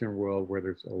animation world where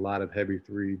there's a lot of heavy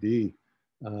 3D.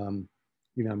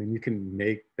 You know, I mean, you can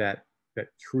make that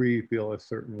tree feel a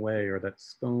certain way or that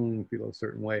stone feel a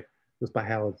certain way just by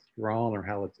how it's drawn or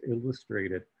how it's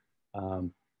illustrated.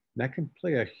 That can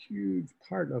play a huge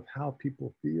part of how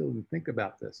people feel and think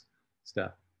about this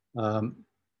stuff.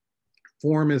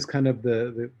 Form is kind of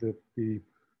the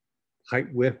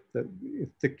height, width,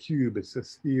 it's the cube, it's the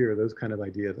sphere, those kind of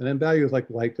ideas. And then value is like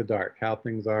light to dark, how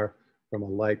things are from a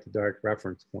light to dark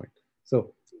reference point.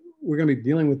 So we're going to be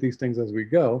dealing with these things as we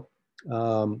go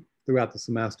throughout the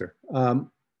semester.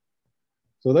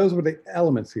 So those were the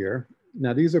elements here.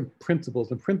 Now these are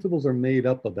principles, and principles are made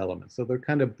up of elements. So they're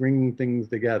kind of bringing things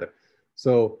together.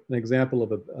 So an example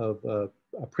of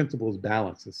a principle is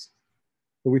balance.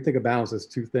 So we think of balance as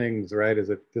two things, right? Is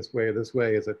it this way or this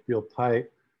way? Is it feel tight?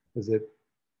 Is it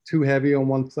too heavy on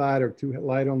one side or too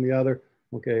light on the other?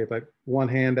 Okay, if I one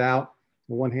hand out,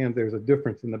 on one hand, there's a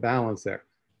difference in the balance there.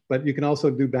 But you can also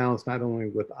do balance not only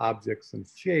with objects and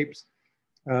shapes,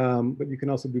 but you can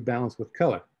also do balance with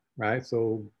color, right?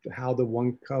 So how the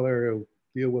one color will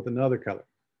deal with another color.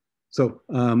 So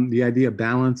the idea of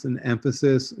balance and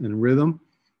emphasis and rhythm.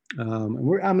 I'm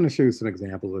going to show you some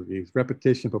examples of these: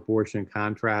 repetition, proportion,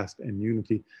 contrast, and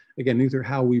unity. Again, these are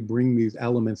how we bring these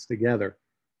elements together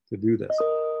to do this.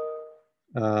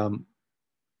 And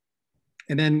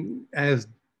then as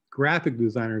graphic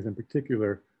designers in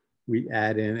particular, we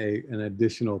add in an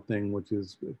additional thing, which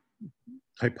is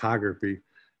typography.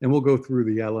 And we'll go through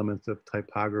the elements of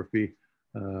typography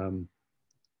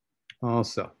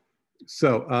also.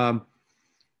 So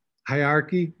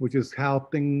hierarchy, which is how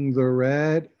things are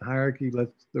read. Hierarchy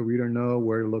lets the reader know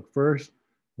where to look first.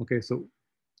 Okay, so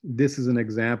this is an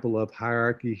example of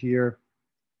hierarchy here.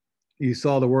 You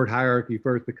saw the word hierarchy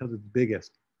first because it's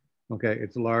biggest. Okay,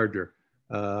 it's larger,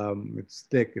 it's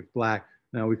thick, it's black.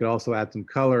 Now we could also add some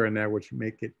color in there, which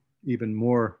make it even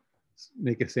more,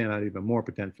 make it stand out even more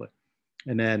potentially.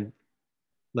 And then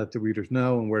let the readers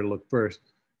know and where to look first.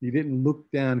 You didn't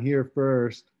look down here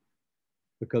first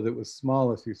because it was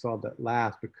smallest. You saw that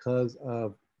last because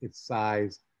of its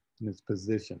size and its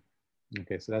position.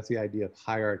 Okay, so that's the idea of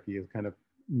hierarchy, is kind of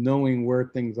knowing where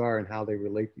things are and how they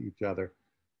relate to each other.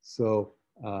 So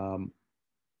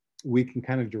we can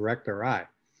kind of direct our eye,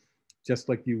 just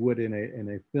like you would in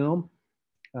a film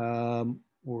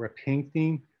or a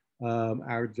painting.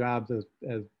 Our jobs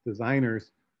as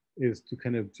designers is to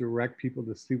kind of direct people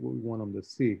to see what we want them to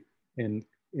see, and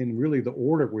in really the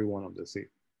order we want them to see.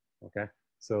 Okay,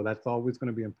 so that's always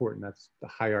going to be important. That's the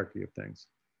hierarchy of things.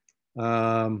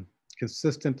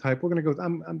 Consistent type. We're going to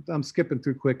go. I'm skipping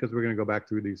through quick because we're going to go back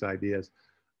through these ideas.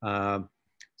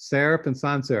 Serif and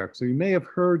sans serif. So you may have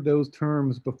heard those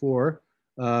terms before.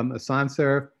 A sans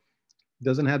serif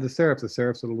doesn't have the serifs. The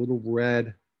serifs are the little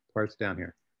red parts down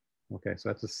here. Okay, so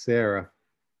that's a serif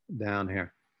down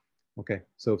here. Okay,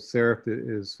 so serif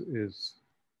is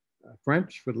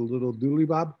French for the little doodly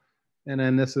bob. And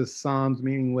then this is sans,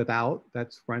 meaning without.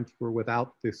 That's French for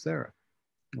without the serif.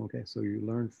 Okay, so you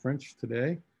learned French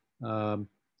today.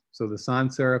 So the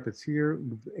sans serif is here.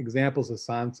 Examples of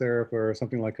sans serif are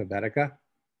something like Helvetica.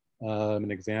 An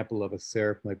example of a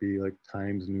serif might be like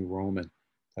Times New Roman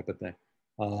type of thing.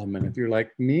 And if you're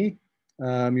like me,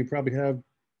 you probably have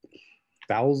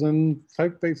 1,000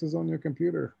 typefaces on your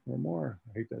computer or more,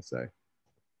 I hate to say.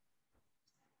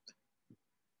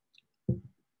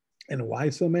 And why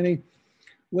so many?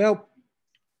 Well,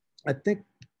 I think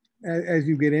as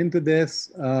you get into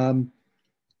this,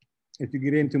 if you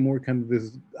get into more kind of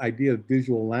this idea of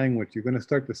visual language, you're going to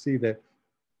start to see that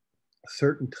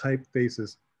certain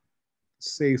typefaces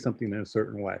say something in a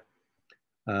certain way.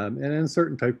 And then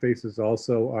certain typefaces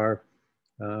also are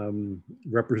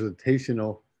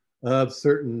representational of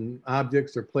certain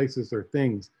objects or places or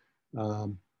things.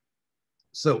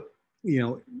 So, you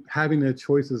know, having the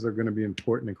choices are going to be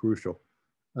important and crucial.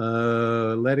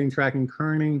 Leading, tracking,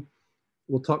 kerning.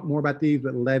 We'll talk more about these,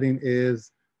 but leading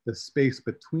is the space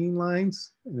between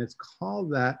lines, and it's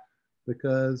called that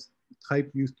because type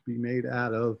used to be made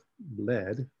out of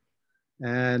lead,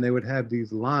 and they would have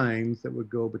these lines that would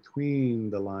go between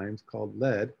the lines called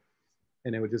lead,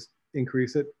 and they would just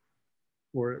increase it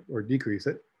or decrease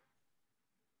it.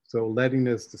 So leading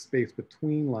is the space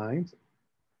between lines.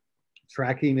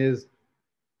 Tracking is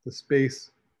the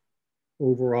space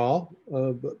overall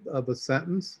of a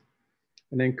sentence.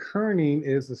 And then kerning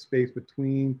is the space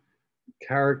between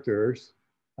characters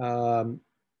in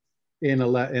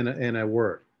a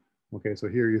word. Okay, so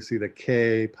here you see the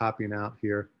K popping out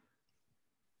here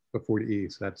before the E,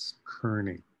 so that's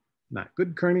kerning. Not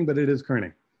good kerning, but it is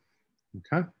kerning.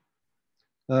 Okay.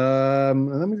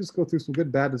 And let me just go through some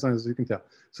good bad designs, as you can tell.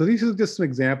 So these are just some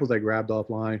examples I grabbed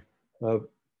offline of,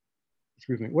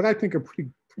 excuse me, what I think are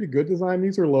pretty good design.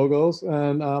 These are logos,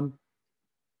 and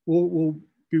we'll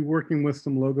be working with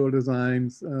some logo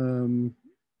designs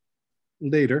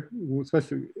later.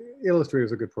 Especially Illustrator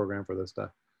is a good program for this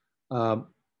stuff.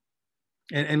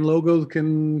 And logos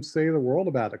can say the world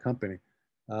about a company.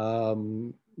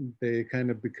 They kind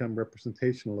of become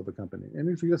representational of a company. And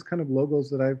these are just kind of logos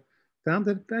that I've found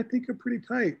that I think are pretty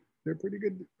tight. They're pretty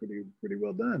good, pretty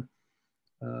well done.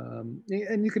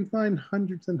 And you can find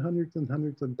hundreds and hundreds and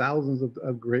hundreds and thousands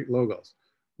of great logos.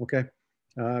 Okay.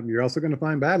 You're also going to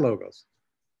find bad logos.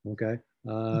 Okay.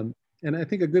 And I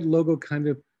think a good logo kind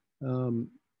of,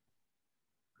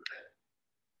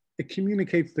 it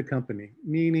communicates the company,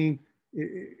 meaning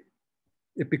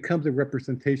it becomes a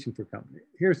representation for company.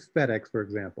 Here's FedEx, for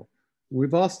example.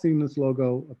 We've all seen this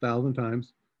logo 1,000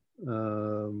 times,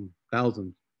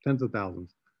 thousands, tens of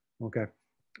thousands. Okay.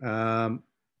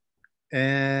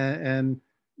 And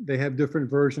they have different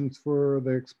versions for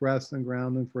the express and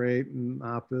ground and freight and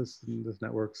office and this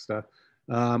network stuff.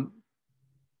 Has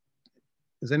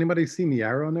anybody seen the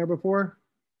arrow in there before?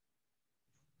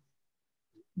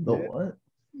 The what?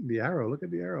 The arrow, look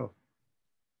at the arrow.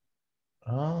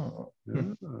 Oh.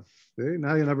 Yeah. See,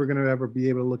 now you're never gonna ever be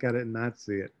able to look at it and not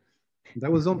see it.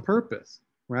 That was on purpose,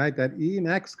 right? That E and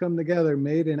X come together,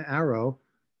 made an arrow,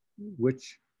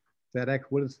 which FedEx,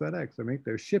 what is FedEx? I mean,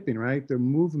 they're shipping, right? Their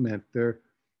movement, they're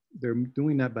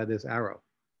doing that by this arrow,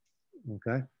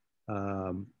 okay?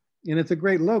 And it's a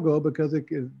great logo because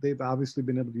they've obviously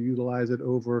been able to utilize it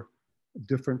over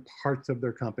different parts of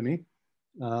their company,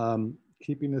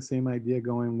 keeping the same idea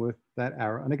going with that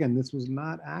arrow. And again, this was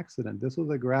not accident. This was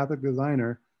a graphic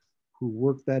designer who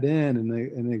worked that in,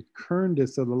 and they kerned it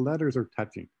so the letters are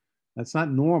touching. That's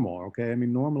not normal, okay? I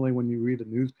mean, normally when you read a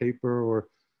newspaper or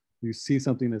you see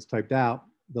something that's typed out,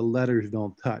 the letters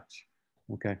don't touch,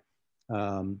 okay?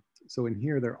 So in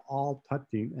here, they're all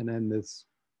touching, and then this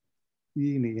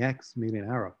E and the X made an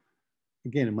arrow.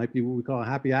 Again, it might be what we call a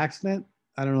happy accident.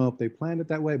 I don't know if they planned it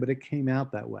that way, but it came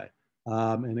out that way.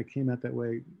 And it came out that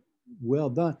way, well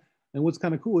done. And what's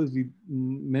kind of cool is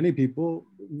many people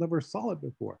never saw it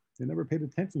before. They never paid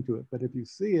attention to it. But if you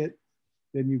see it,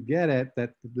 then you get it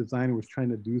that the designer was trying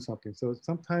to do something. So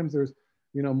sometimes there's,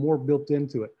 more built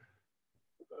into it.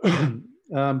 And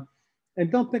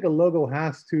don't think a logo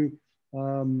has to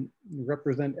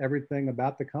represent everything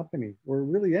about the company or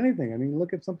really anything. I mean,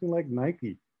 look at something like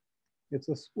Nike. It's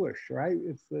a swoosh, right?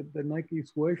 It's the Nike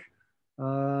swoosh.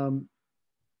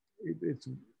 It's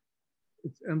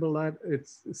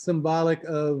symbolic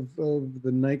of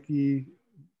the Nike,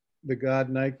 the god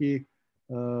Nike,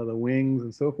 the wings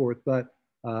and so forth. But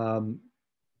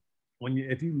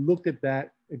if you looked at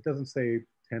that, it doesn't say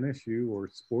tennis shoe or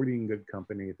sporting good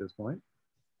company at this point.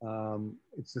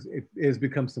 It's just, it has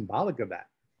become symbolic of that.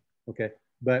 Okay.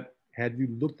 But had you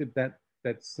looked at that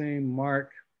same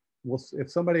mark, well, if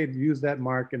somebody had used that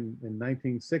mark in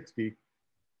 1960,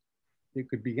 it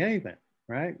could be anything,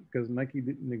 right? Because Nike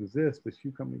didn't exist, the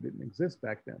shoe company didn't exist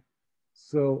back then.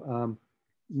 So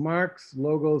marks,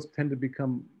 logos tend to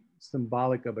become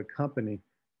symbolic of a company.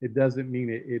 It doesn't mean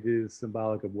it is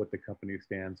symbolic of what the company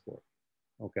stands for.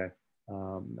 Okay.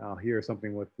 Now here's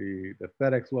something with the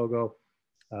FedEx logo.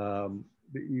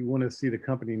 You want to see the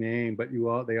company name, but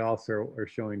they also are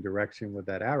showing direction with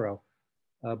that arrow.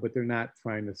 But they're not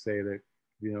trying to say that,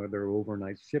 they're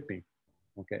overnight shipping.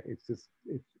 Okay, it's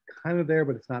kind of there,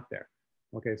 but it's not there.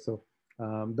 Okay, so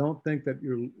don't think that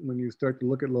when you start to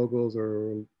look at logos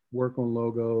or work on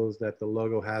logos, that the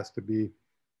logo has to be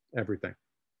everything.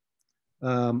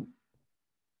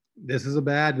 This is a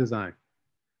bad design.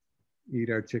 Eat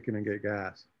our chicken and get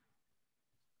gas.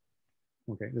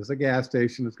 Okay, this is a gas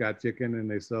station that's got chicken and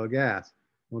they sell gas.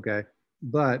 Okay,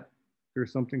 but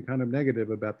there's something kind of negative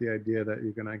about the idea that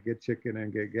you're gonna get chicken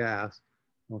and get gas.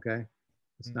 Okay,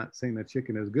 it's not saying that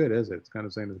chicken is good, is it? It's kind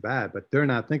of saying it's bad, but they're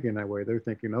not thinking that way. They're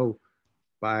thinking, oh,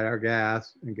 buy our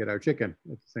gas and get our chicken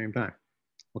at the same time.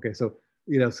 Okay, so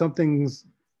some things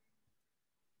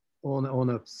on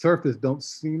a surface don't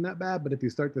seem that bad, but if you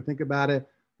start to think about it,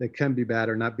 they can be bad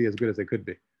or not be as good as they could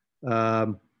be.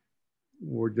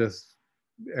 Or just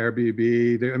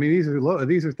Airbnb. I mean,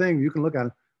 these are things you can look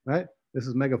at, right? This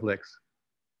is Megaflix.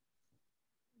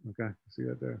 Okay, see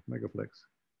that there, Megaflix.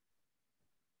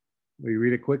 Well, you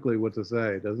read it quickly, what's it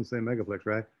say? It doesn't say Megaflix,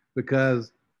 right?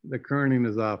 Because the kerning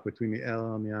is off between the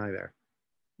L and the I there.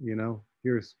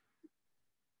 Here's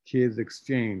Kids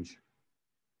Exchange.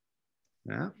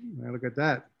 Yeah, look at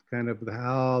that, kind of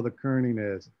how the kerning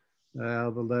is, how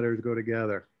the letters go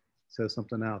together. It says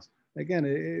something else.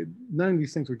 Again, none of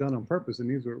these things were done on purpose, and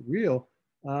these were real.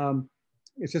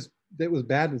 It's just it was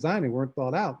bad design. They weren't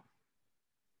thought out.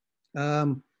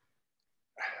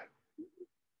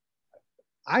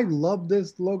 I love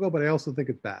this logo, but I also think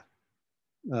it's bad.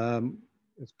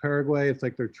 It's Paraguay. It's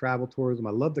like their travel tourism.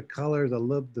 I love the colors. I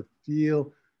love the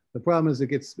feel. The problem is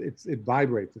it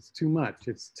vibrates. It's too much.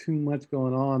 It's too much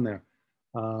going on there.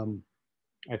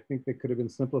 I think they could have been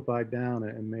simplified down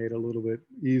and made a little bit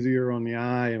easier on the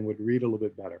eye and would read a little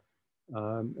bit better.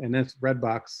 And that's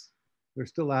Redbox. They're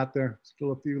still out there.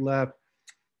 Still a few left.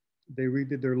 They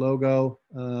redid their logo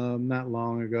not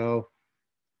long ago,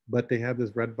 but they have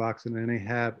this red box and then they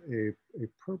have a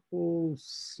purple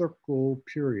circle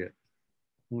period.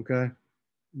 Okay.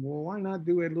 Well, why not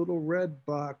do a little red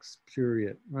box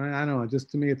period? Right? I don't know. Just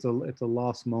to me, it's a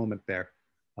lost moment there,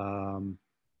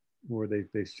 where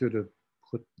they should have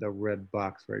put the red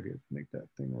box right here. Make that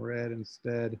thing red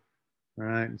instead,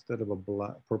 right? Instead of a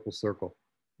purple circle.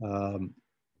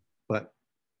 But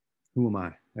who am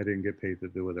I? I didn't get paid to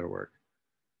do their work.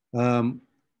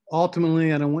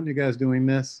 Ultimately, I don't want you guys doing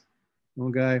this,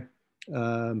 okay?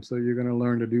 So you're going to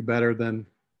learn to do better than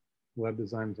web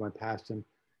design is my passion.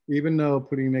 Even though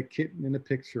putting a kitten in a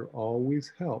picture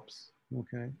always helps,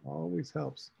 okay? Always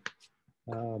helps.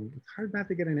 It's hard not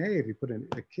to get an A if you put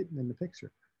a kitten in the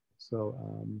picture. So,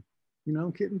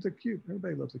 kittens are cute.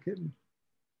 Everybody loves a kitten.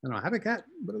 I don't have a cat,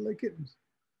 but I like kittens,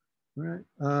 right?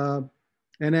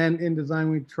 And then in design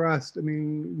we trust. I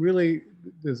mean, really,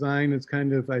 design is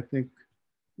kind of, I think,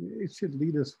 it should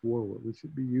lead us forward. We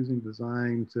should be using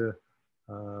design to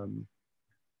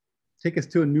take us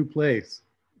to a new place,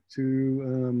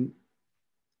 to,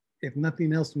 if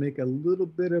nothing else, make a little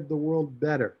bit of the world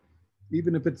better,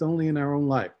 even if it's only in our own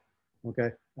life,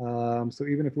 okay? So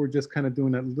even if we're just kind of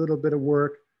doing a little bit of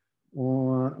work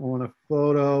on a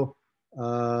photo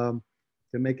to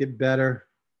make it better,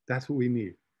 that's what we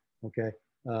need, okay?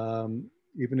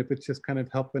 Even if it's just kind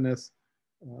of helping us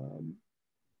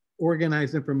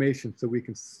organize information so we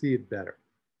can see it better,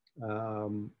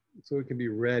 so it can be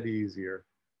read easier.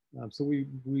 So we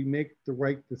make the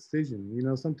right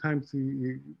decision. Sometimes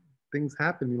things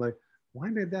happen, you're like, why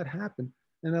did that happen?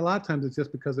 And a lot of times it's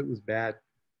just because it was bad,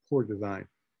 poor design.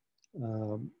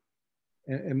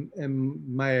 And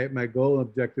my goal and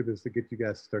objective is to get you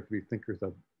guys to start to be thinkers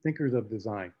of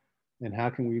design. And how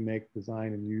can we make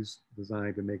design and use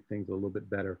design to make things a little bit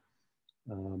better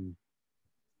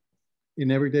in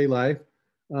everyday life,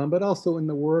 but also in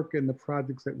the work and the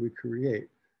projects that we create.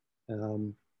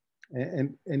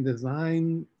 And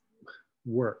design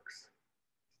works,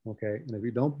 okay? And if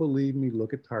you don't believe me,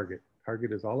 look at Target.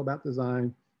 Target is all about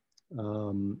design.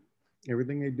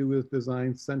 Everything they do is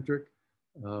design centric,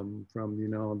 from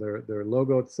their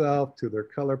logo itself to their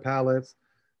color palettes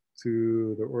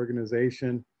to their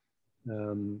organization,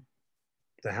 to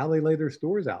how they lay their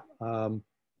stores out.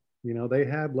 They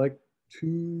have like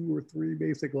 2 or 3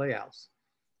 basic layouts,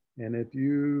 and if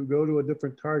you go to a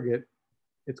different Target,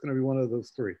 it's going to be one of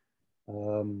those 3.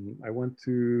 I went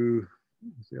to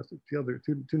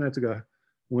two nights ago.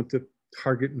 Went to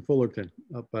Target in Fullerton,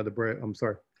 up by the Brea. I'm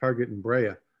sorry, Target in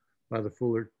Brea, by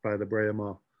the Brea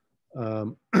Mall.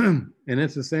 And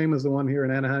it's the same as the one here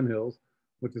in Anaheim Hills,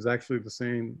 which is actually the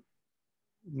same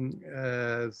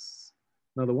as,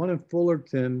 now the one in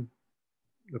Fullerton,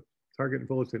 the Target in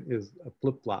Fullerton is a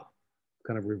flip-flop,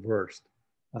 kind of reversed.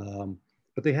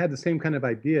 But they had the same kind of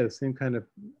idea, same kind of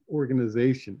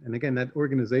organization. And again, that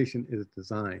organization is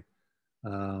design.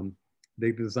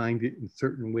 They designed it in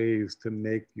certain ways to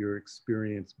make your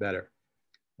experience better.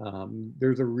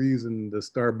 There's a reason the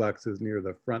Starbucks is near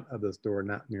the front of the store,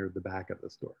 not near the back of the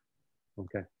store,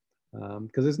 okay?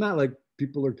 Because it's not like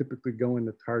people are typically going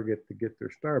to Target to get their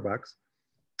Starbucks.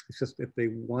 It's just if they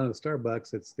want a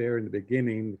Starbucks, it's there in the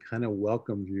beginning, kind of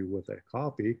welcomes you with a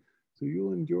coffee. So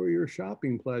you'll enjoy your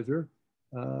shopping pleasure,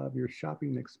 your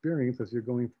shopping experience as you're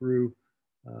going through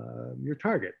your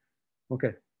Target.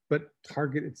 Okay, but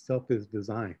Target itself is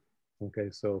design. Okay,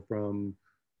 so from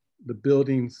the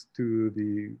buildings to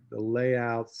the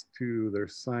layouts to their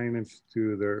signage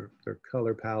to their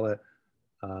color palette.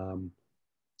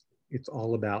 It's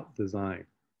all about design,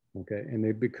 okay? And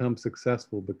they've become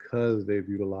successful because they've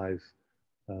utilized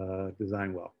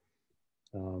design well.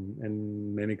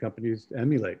 And many companies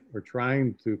emulate or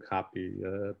trying to copy.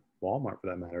 Walmart, for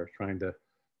that matter, is trying to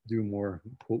do more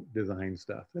quote design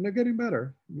stuff, and they're getting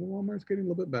better. Walmart's getting a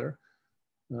little bit better,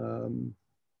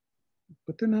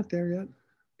 but they're not there yet.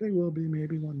 They will be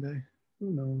maybe one day.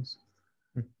 Who knows?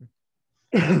 I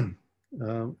haven't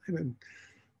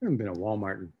been at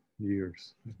Walmart in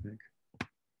years, I think.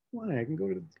 Why? I can go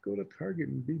to Target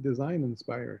and be design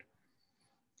inspired.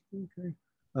 Okay.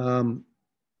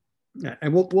 Yeah,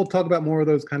 and we'll talk about more of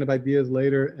those kind of ideas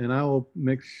later, and I will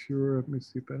make sure. Let me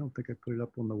see if I don't think I put it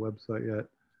up on the website yet.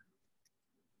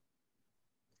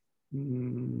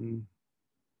 No,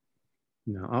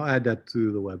 I'll add that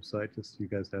to the website just so you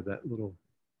guys have that little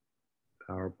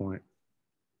PowerPoint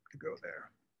to go there.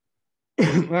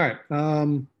 All right.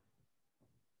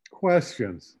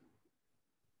 Questions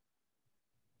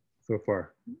so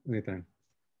far? Anything?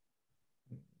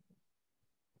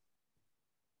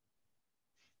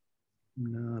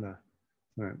 Nada.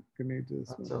 All right. Give me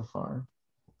just Not so far.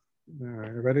 All right.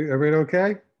 Everybody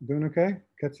okay? Doing okay?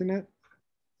 Catching it?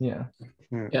 Yeah.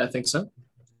 All right. Yeah, I think so.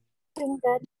 Doing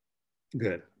good.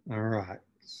 Good. All right.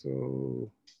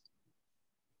 So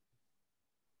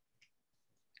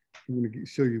I'm going to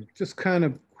show you just kind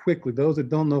of quickly, those that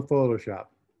don't know Photoshop.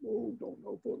 Oh, don't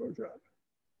know Photoshop.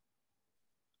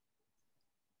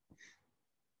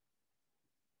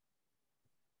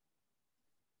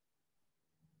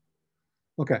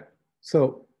 Okay,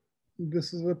 so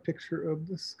this is a picture of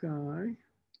the sky.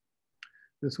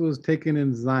 This was taken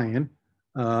in Zion.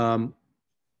 So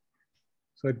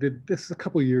I did this a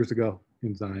couple of years ago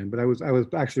in Zion, but I was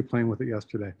actually playing with it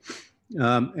yesterday.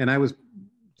 And I was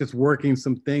just working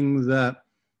some things that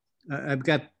I've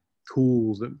got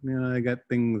tools that, you know, I got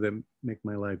things that make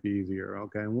my life easier.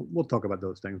 Okay, and we'll talk about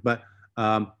those things. But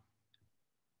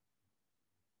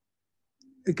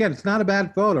again, it's not a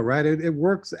bad photo, right? It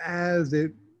works as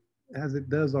it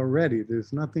does already.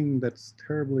 There's nothing that's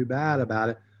terribly bad about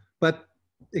it, but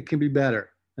it can be better.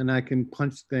 And I can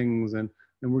punch things, and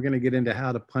we're going to get into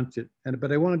how to punch it.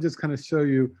 But I want to just kind of show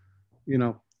you, you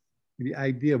know, the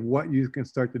idea of what you can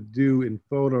start to do in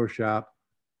Photoshop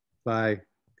by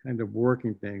kind of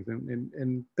working things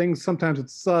and things. Sometimes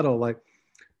it's subtle, like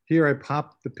here I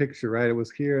popped the picture, right? It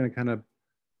was here, and I kind of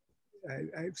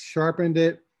I sharpened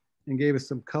it and gave it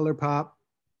some color pop.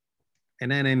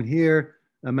 And then in here,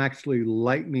 I'm actually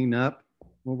lightening up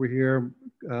over here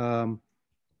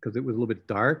because it was a little bit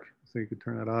dark. So you could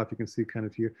turn that off. You can see kind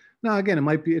of here. Now, again, it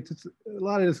might be, it's a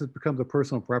lot of this becomes a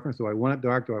personal preference. Do I want it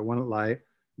dark? Do I want it light?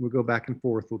 We'll go back and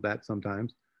forth with that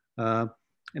sometimes. And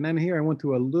then here I went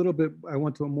to a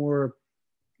more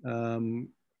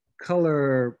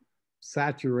color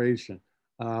saturation.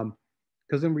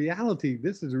 Because in reality,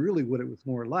 this is really what it was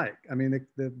more like. I mean,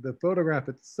 the photograph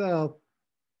itself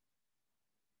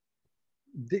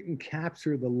didn't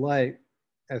capture the light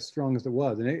as strong as it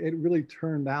was. And it really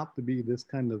turned out to be this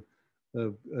kind of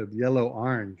yellow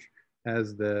orange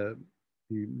as the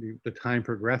time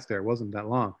progressed there. It wasn't that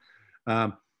long.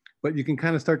 But you can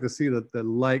kind of start to see that the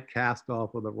light cast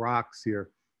off of the rocks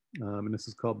here. And this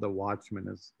is called the Watchman,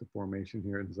 is the formation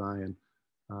here in Zion.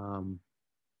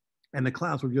 And the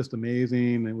clouds were just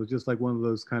amazing. It was just like one of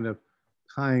those kind of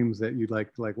times that you'd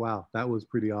like, wow, that was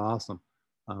pretty awesome.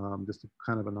 Just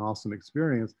kind of an awesome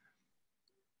experience.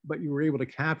 But you were able to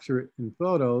capture it in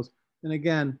photos. And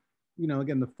again, you know,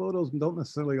 the photos don't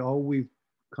necessarily always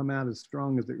come out as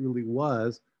strong as it really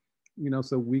was, you know,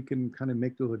 so we can kind of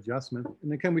make those adjustments.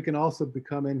 And again, we can also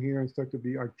come in here and start to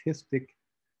be artistic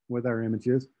with our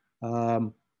images,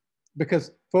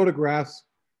 because photographs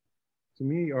to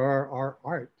me are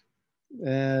art.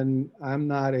 And I'm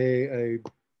not a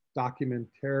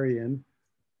documentarian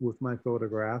with my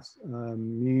photographs,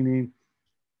 meaning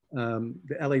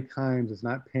the LA Times is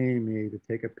not paying me to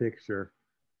take a picture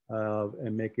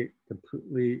and make it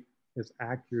completely as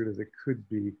accurate as it could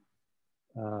be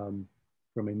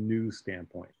from a news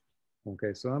standpoint.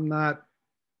 Okay, so I'm not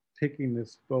taking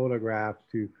this photograph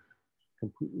to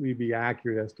completely be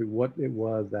accurate as to what it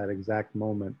was that exact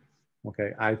moment.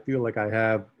 Okay, I feel like I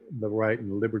have the right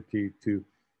and liberty to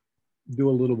do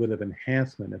a little bit of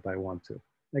enhancement if I want to.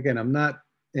 Again, I'm not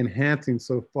enhancing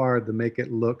so far to make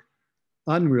it look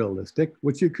unrealistic,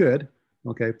 which you could,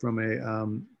 okay, from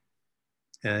an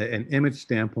image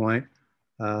standpoint.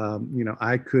 You know,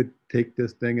 I could take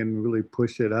this thing and really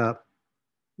push it up,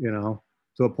 you know,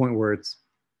 to a point where it's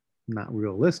not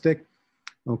realistic,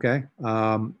 okay?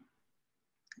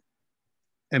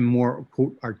 and more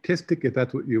quote artistic if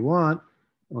that's what you want,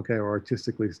 okay, or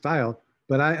artistically styled.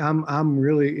 But I'm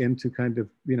really into kind of,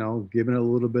 you know, giving it a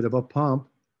little bit of a pump,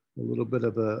 a little bit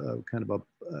of a kind of a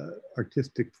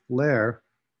artistic flair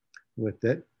with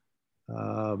it,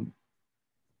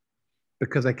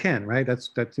 because I can, right?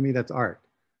 That to me, that's art,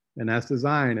 and that's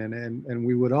design, and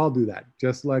we would all do that,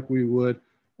 just like we would,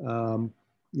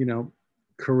 you know,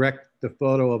 correct the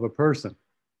photo of a person.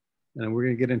 And we're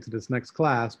going to get into this next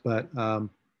class, but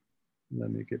let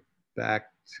me get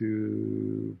back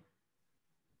to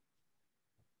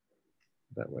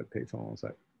that web page. Hold on a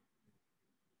sec.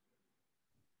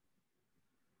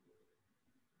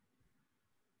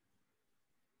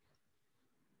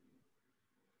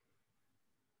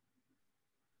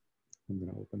 I'm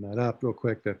going to open that up real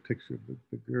quick, that picture of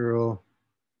the girl.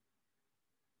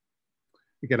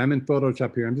 Again, I'm in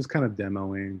Photoshop here. I'm just kind of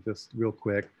demoing just real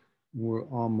quick. We're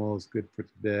almost good for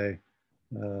today.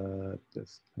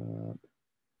 Desktop.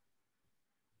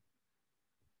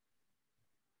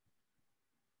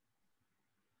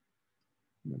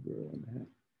 The girl in the hat.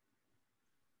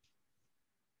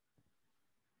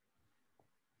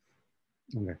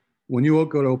 Okay. When you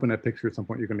go to open that picture at some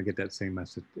point, you're going to get that same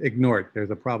message. Ignore it.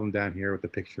 There's a problem down here with the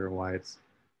picture, why it's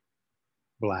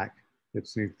black. It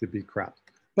needs to be cropped.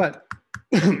 But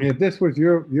if this was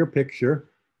your picture,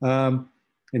 and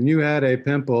you had a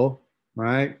pimple,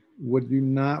 right, would you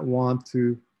not want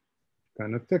to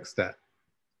kind of fix that?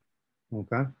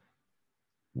 Okay.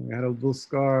 You had a little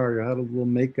scar, you had a little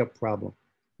makeup problem,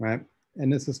 right?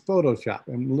 And this is Photoshop.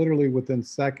 And literally within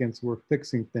seconds, we're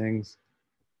fixing things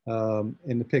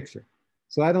in the picture.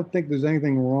 So I don't think there's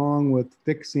anything wrong with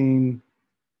fixing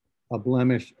a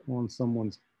blemish on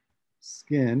someone's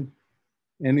skin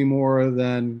any more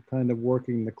than kind of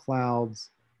working the clouds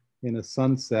in a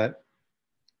sunset,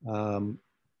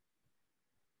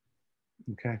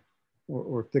 okay,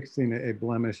 or fixing a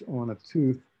blemish on a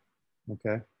tooth,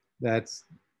 okay. That's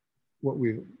what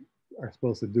we are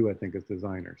supposed to do, I think, as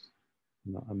designers.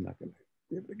 No, I'm not going to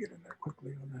be able to get in there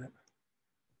quickly on that.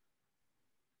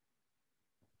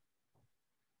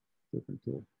 Different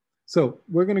tool. So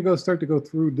we're going to start to go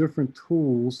through different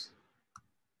tools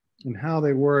and how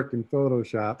they work in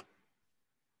Photoshop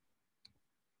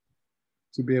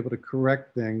to be able to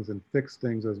correct things and fix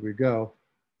things as we go,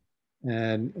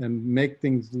 and make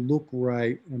things look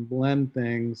right and blend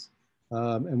things.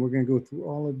 And we're going to go through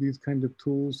all of these kind of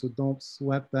tools, so don't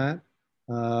sweat that.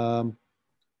 We'll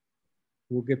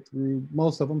get through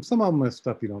most of them. Some of them are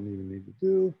stuff you don't even need to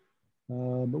do,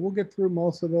 but we'll get through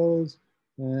most of those,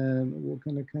 and we're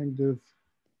going to kind of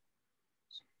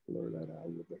blur that out a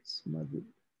little bit, smudge it,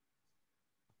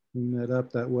 clean that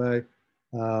up that way,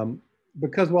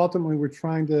 because ultimately we're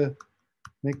trying to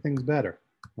make things better,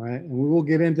 right? And we will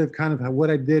get into kind of what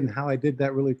I did and how I did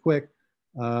that really quick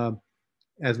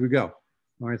as we go.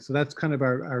 All right, so that's kind of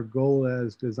our goal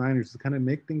as designers, to kind of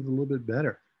make things a little bit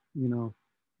better. You know,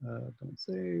 don't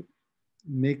say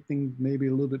make things maybe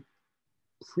a little bit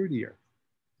prettier,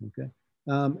 okay?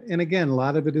 And again, a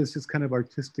lot of it is just kind of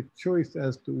artistic choice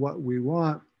as to what we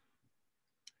want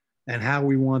and how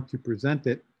we want to present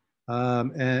it.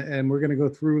 And we're going to go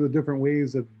through the different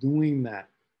ways of doing that.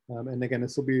 And again,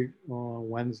 this will be on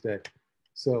Wednesday.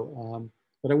 So,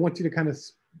 but I want you to kind of,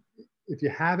 if you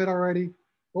have it already,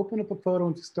 open up a photo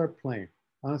and just start playing.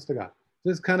 Honest to God,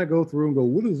 just kind of go through and go,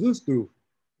 what does this do?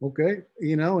 Okay,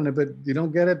 you know, and if you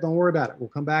don't get it, don't worry about it. We'll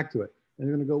come back to it. And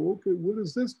you're gonna go, okay, what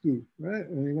does this do, right?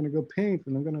 And you're gonna go paint,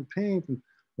 and I'm gonna paint, and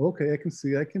okay, I can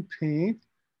see I can paint,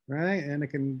 right? And I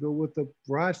can go with the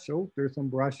brush. Oh, there's some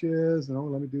brushes, and oh,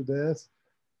 let me do this.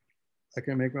 I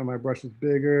can make my brushes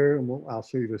bigger, and I'll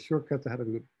show you the shortcuts to how to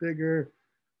do it bigger.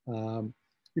 You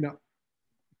know,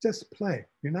 just play.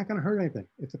 You're not gonna hurt anything.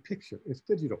 It's a picture. It's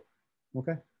digital,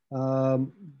 okay?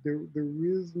 There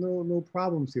is no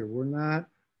problems here. We're not.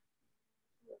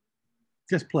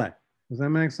 Just play. Does that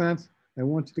make sense? I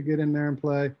want you to get in there and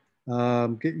play.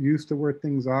 Get used to where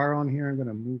things are on here. I'm going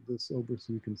to move this over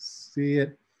so you can see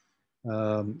it.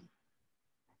 Where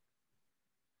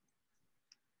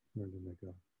did they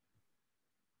go?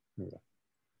 There we go.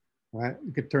 All right,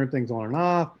 you could turn things on and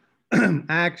off.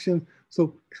 Action.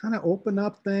 So kind of open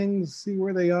up things, see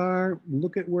where they are,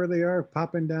 look at where they are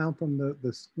popping down from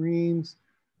the screens.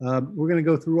 We're going to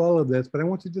go through all of this, but I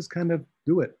want you to just kind of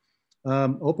do it.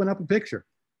 Open up a picture.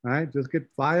 All right, just get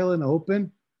file and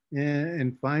open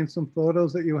and find some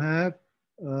photos that you have.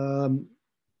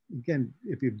 Again,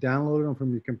 if you've downloaded them from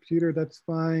your computer, that's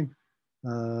fine.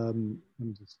 Let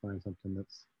me just find something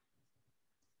that's.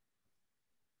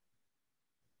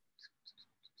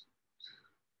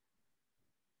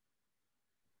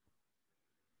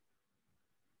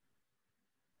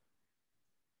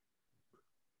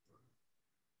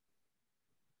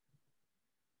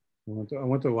 I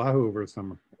went to Oahu over the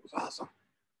summer. It was awesome.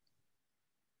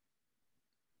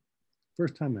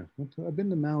 First time there. I've been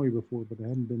to Maui before, but I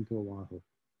hadn't been to Oahu.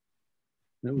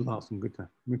 It was awesome. Good time.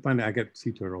 Let me find out. I got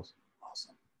sea turtles.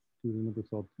 Awesome. Dude, I never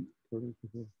saw turtles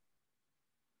before.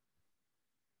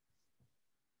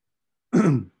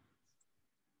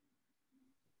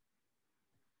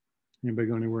 Anybody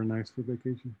go anywhere nice for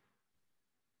vacation?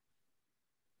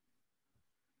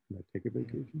 Did I take a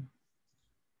vacation?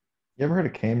 You ever heard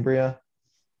of Cambria?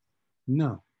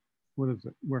 No. What is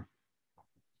it? Where?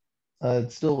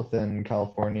 It's still within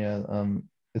California.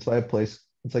 It's by a place.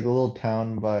 It's like a little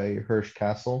town by Hirsch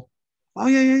Castle. Oh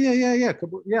yeah.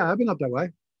 Yeah, I've been up that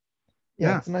way.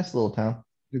 Yeah, Yeah. it's a nice little town.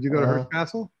 Did you go to Hearst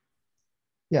Castle?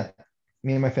 Yeah,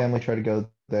 me and my family try to go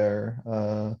there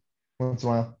once in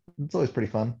a while. It's always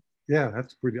pretty fun. Yeah,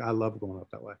 that's pretty. I love going up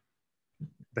that way.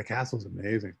 The castle's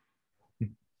amazing.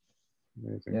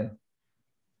 Amazing. Yeah.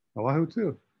 Oahu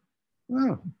too.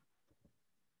 Oh.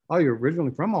 Oh, you're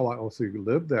originally from Oahu, so you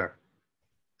lived there.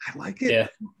 I like it. Yeah.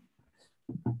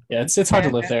 Yeah, it's hard to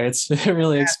live there. It's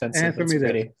really expensive. Answer me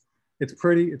this. It's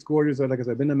pretty. It's gorgeous. Like I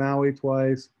said, I've been to Maui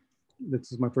twice.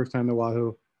 This is my first time to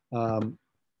Oahu.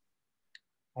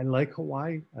 I like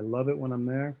Hawaii. I love it when I'm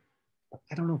there.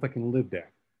 I don't know if I can live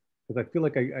there because I feel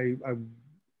like you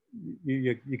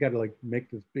got to like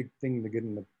make this big thing to get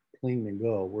in the plane and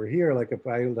go. We're here. Like if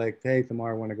I like, hey,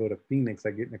 tomorrow I want to go to Phoenix,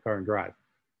 I get in the car and drive.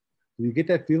 Do you get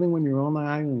that feeling when you're on the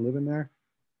island living there?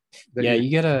 Yeah, you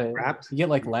get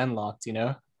like landlocked, you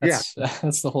know? That's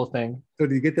the whole thing. So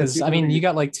do you get that? I mean, you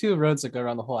got like 2 roads that go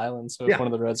around the whole island. So if one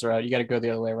of the roads are out, you got to go the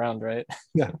other way around, right?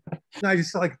 Yeah. No, I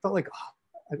just felt like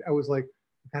I was like,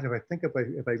 God,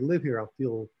 if I live here, I'll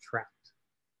feel trapped.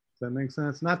 Does that make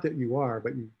sense? Not that you are,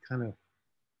 but you kind of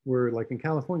were like in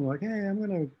California, like, hey,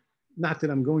 not that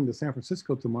I'm going to San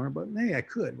Francisco tomorrow, but hey, I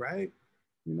could, right?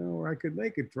 You know, or they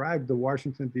could drive to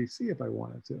Washington, D.C. if I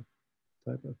wanted to,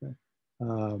 type of thing.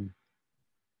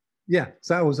 Yeah,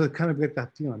 so I was kind of get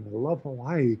that feeling. I love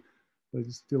Hawaii, but I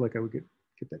just feel like I would get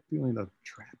that feeling of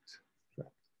trapped.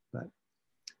 But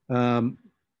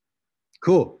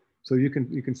cool. So you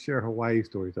can share Hawaii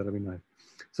stories. That'll be nice.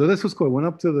 So this was cool. Went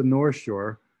up to the North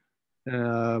Shore, did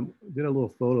a little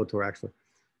photo tour actually,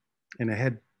 and I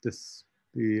had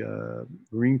the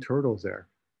green turtles there.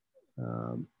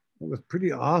 It was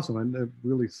pretty awesome. I never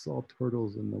really saw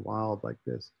turtles in the wild like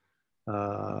this.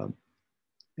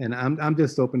 And I'm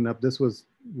just opening up. This was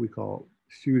we call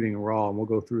shooting raw, and we'll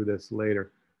go through this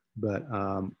later. But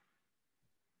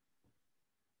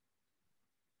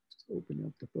just opening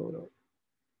up the photo.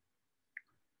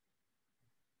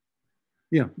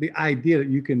 You know, the idea that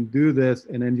you can do this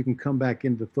and then you can come back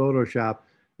into Photoshop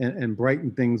and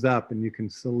brighten things up, and you can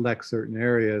select certain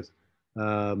areas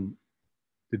to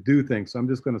do things. So I'm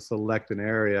just going to select an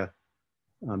area.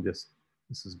 This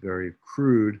is very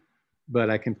crude, but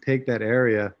I can take that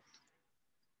area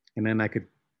and then I could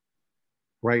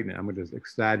brighten it. I'm going to just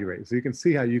exaggerate. So you can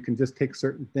see how you can just take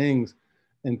certain things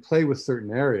and play with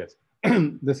certain areas.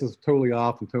 This is totally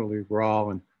off and totally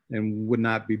raw and would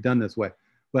not be done this way.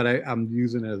 But I'm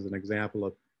using it as an example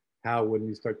of how when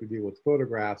you start to deal with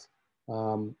photographs,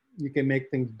 you can make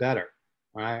things better,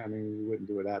 right? I mean, you wouldn't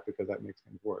do that because that makes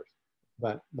things worse.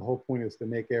 But the whole point is to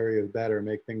make areas better,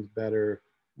 make things better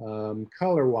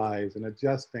color-wise and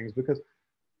adjust things because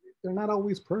they're not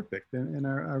always perfect. And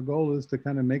our goal is to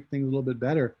kind of make things a little bit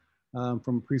better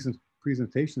from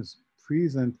presentation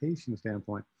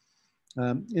standpoint.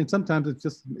 And sometimes it's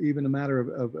just even a matter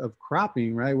of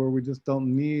cropping, right? Where we just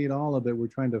don't need all of it. We're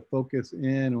trying to focus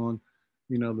in on,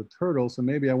 you know, the turtle. So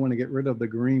maybe I want to get rid of the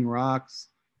green rocks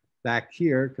back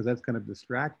here because that's kind of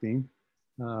distracting.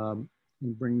 And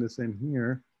bring this in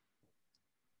here.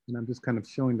 And I'm just kind of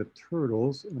showing the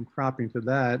turtles and I'm cropping to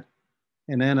that.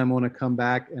 And then I'm going to come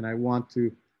back and I want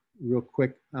to, real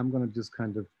quick, I'm going to just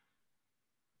kind of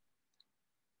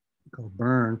go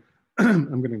burn.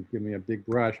 I'm going to give me a big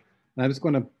brush. And I'm just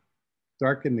going to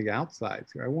darken the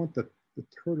outsides here. I want the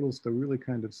turtles to really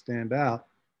kind of stand out.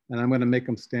 And I'm going to make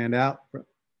them stand out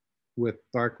with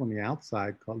dark on the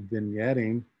outside called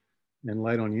vignetting and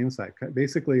light on the inside.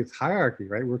 Basically, it's hierarchy,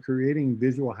 right? We're creating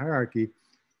visual hierarchy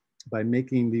by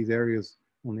making these areas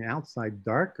on the outside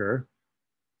darker.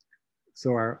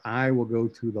 So our eye will go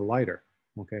to the lighter.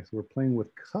 Okay, so we're playing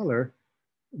with color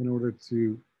in order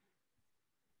to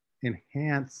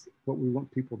enhance what we want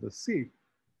people to see.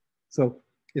 So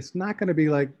it's not going to be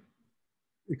like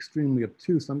extremely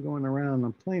obtuse. I'm going around,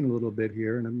 I'm playing a little bit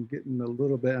here and I'm getting a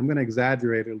little bit, I'm going to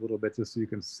exaggerate it a little bit just so you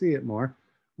can see it more.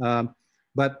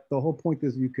 But the whole point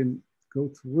is you can go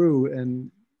through and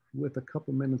with a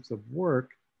couple minutes of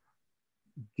work,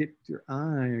 get your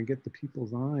eye and get the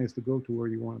people's eyes to go to where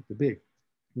you want it to be.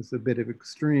 It's a bit of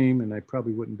extreme, and I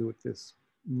probably wouldn't do it this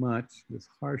much, this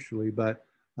harshly, but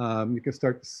you can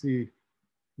start to see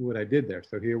what I did there.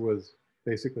 So here was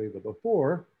basically the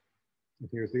before, and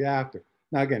here's the after.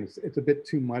 Now again, it's a bit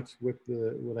too much with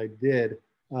what I did,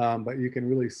 but you can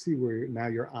really see where now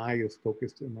your eye is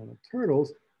focused in on the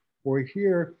turtles, where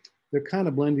here they're kind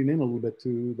of blending in a little bit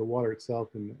to the water itself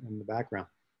in the background,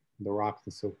 the rocks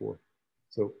and so forth.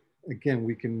 So again,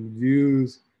 we can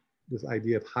use this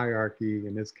idea of hierarchy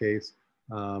in this case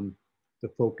to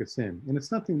focus in. And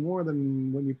it's nothing more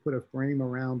than when you put a frame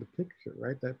around the picture,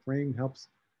 right? That frame helps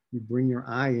you bring your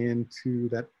eye into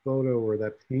that photo or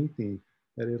that painting,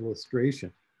 that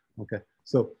illustration. Okay,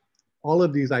 so all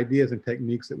of these ideas and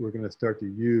techniques that we're going to start to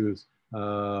use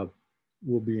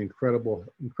will be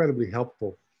incredibly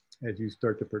helpful as you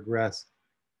start to progress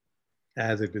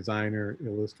as a designer,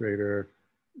 illustrator,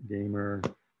 gamer,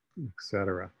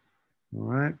 etc. All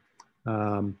right.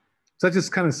 So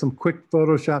just kind of some quick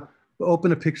Photoshop.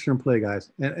 Open a picture and play, guys.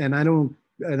 And I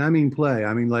mean play.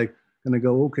 I mean like gonna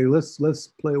go, okay, let's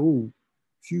play. Oh,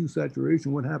 hue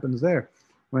saturation. What happens there?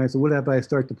 Right. So what if I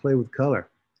start to play with color?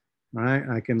 Right.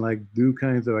 I can like do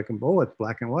kinds of, oh, it's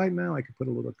black and white now. I can put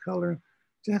a little color.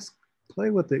 Just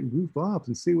play with it, goof off,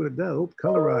 and see what it does. Oh,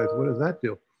 colorize. What does that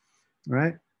do? All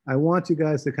right. I want you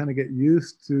guys to kind of get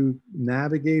used to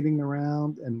navigating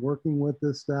around and working with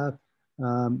this stuff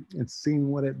and seeing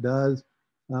what it does.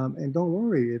 And don't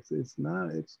worry,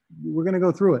 we're going to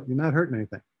go through it. You're not hurting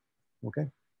anything. Okay.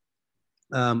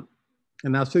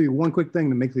 And I'll show you one quick thing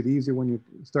that makes it easier when you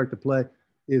start to play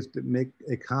is to make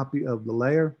a copy of the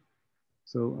layer.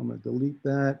 So I'm going to delete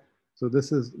that. So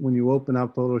this is when you open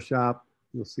up Photoshop,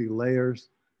 you'll see layers,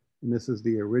 and this is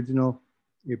the original.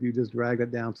 If you just drag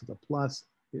it down to the plus,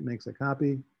 it makes a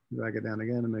copy. Drag it down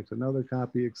again, it makes another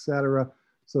copy, etc.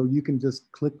 So you can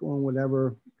just click on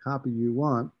whatever copy you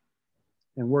want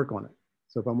and work on it.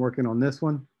 So if I'm working on this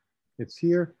one, it's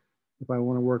here. If I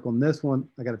want to work on this one,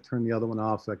 I got to turn the other one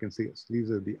off so I can see it. So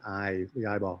these are the eyes, the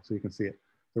eyeball, so you can see it.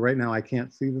 So right now I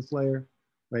can't see this layer.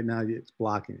 Right now it's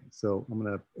blocking it. So I'm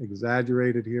going to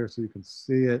exaggerate it here so you can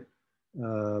see it.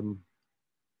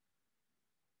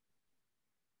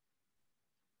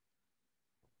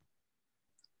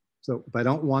 So if I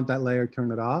don't want that layer,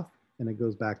 turn it off, and it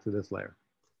goes back to this layer.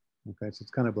 Okay, so it's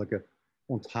kind of like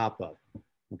on top of.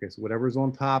 Okay, so whatever's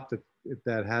on top, if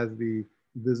that has the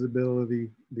visibility,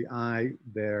 the eye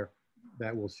there,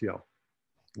 that will show.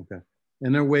 Okay,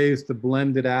 and there are ways to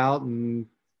blend it out and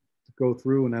to go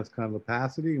through, and that's kind of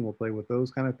opacity, and we'll play with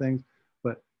those kind of things.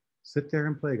 But sit there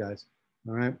and play, guys.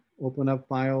 All right, open up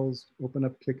files, open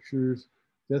up pictures,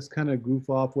 just kind of goof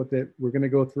off with it. We're going to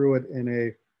go through it in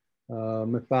a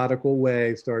methodical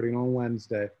way starting on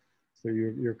Wednesday, so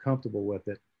you're comfortable with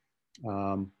it.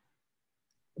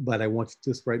 But I want you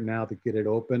just right now to get it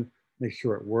open, make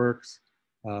sure it works,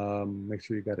 make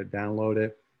sure you got to download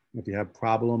it. If you have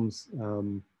problems,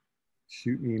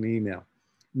 shoot me an email.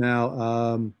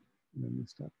 Now, let me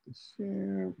stop the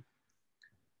share.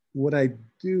 What I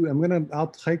do, I'll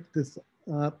type this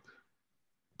up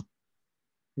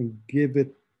and give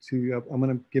it to you. I'm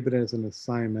gonna give it as an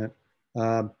assignment.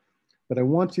 But I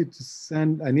want you to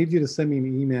I need you to send me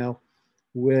an email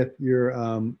with your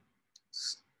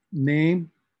name,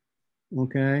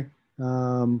 okay?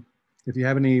 If you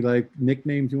have any like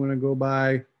nicknames you wanna go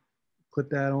by, put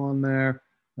that on there,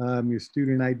 your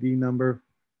student ID number,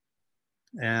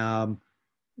 and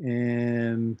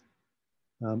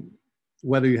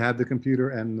whether you have the computer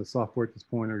and the software at this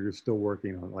point or you're still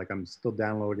working on it, like I'm still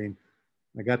downloading.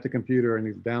 I got the computer, I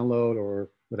need to download or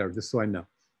whatever, just so I know.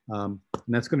 And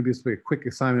that's going to be a quick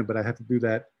assignment, but I have to do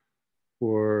that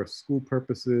for school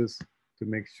purposes to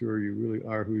make sure you really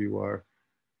are who you are.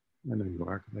 I know you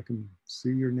are because I can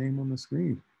see your name on the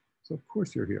screen. So of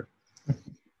course you're here.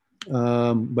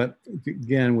 But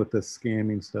again, with the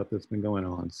scamming stuff that's been going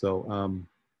on. So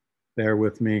bear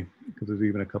with me because there's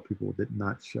even a couple people that did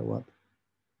not show up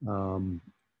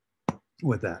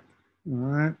with that. All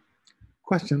right.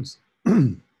 Questions?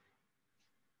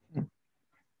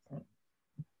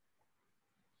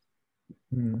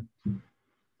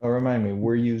 Remind me,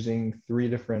 we're using 3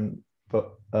 different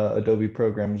Adobe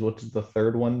programs. What does the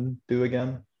third one do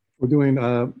again? We're doing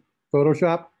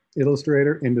Photoshop,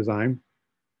 Illustrator, InDesign.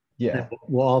 Yeah. And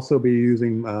we'll also be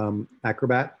using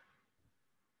Acrobat,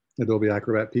 Adobe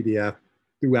Acrobat PDF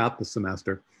throughout the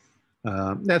semester.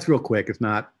 That's real quick. It's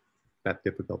not that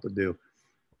difficult to do.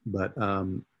 But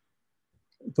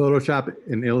Photoshop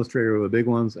and Illustrator are the big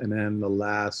ones. And then the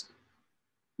last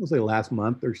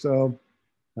month or so,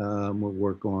 we'll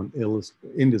work on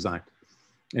InDesign.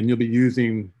 And you'll be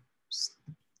using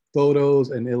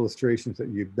photos and illustrations that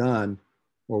you've done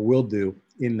or will do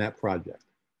in that project.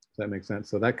 Does that make sense?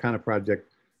 So that kind of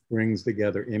project brings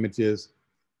together images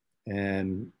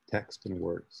and text and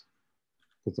words,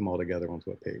 puts them all together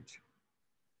onto a page.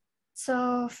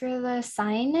 So for the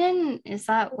sign-in, is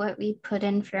that what we put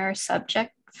in for our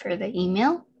subject for the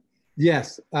email?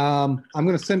 Yes, I'm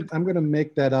gonna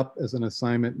make that up as an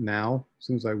assignment now, as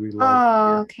soon as I relog.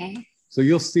 Oh, okay. So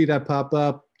you'll see that pop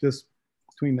up just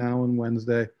between now and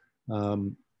Wednesday.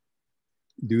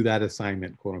 Do that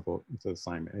assignment, quote unquote. It's an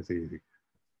assignment. It's easy.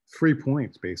 3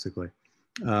 points basically.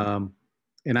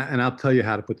 And I'll tell you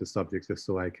how to put the subjects just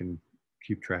so I can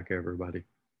keep track of everybody.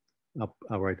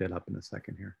 I'll write that up in a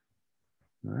second here.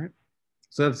 All right.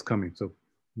 So that's coming. So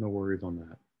no worries on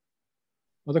that.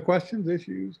 Other questions,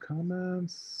 issues,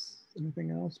 comments, anything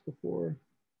else before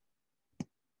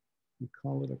we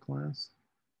call it a class?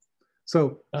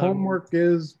 So homework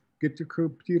is get your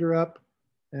computer up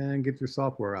and get your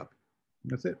software up.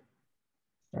 That's it.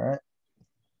 All right.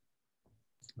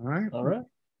 All right. All right.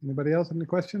 Anybody else have any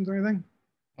questions or anything?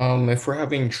 If we're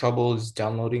having troubles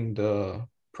downloading the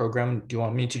program, do you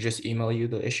want me to just email you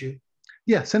the issue?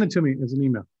 Yeah, send it to me as an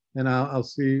email and I'll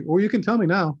see, or you can tell me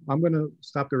now. I'm going to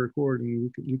stop the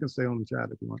recording. You can stay on the chat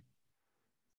if you want.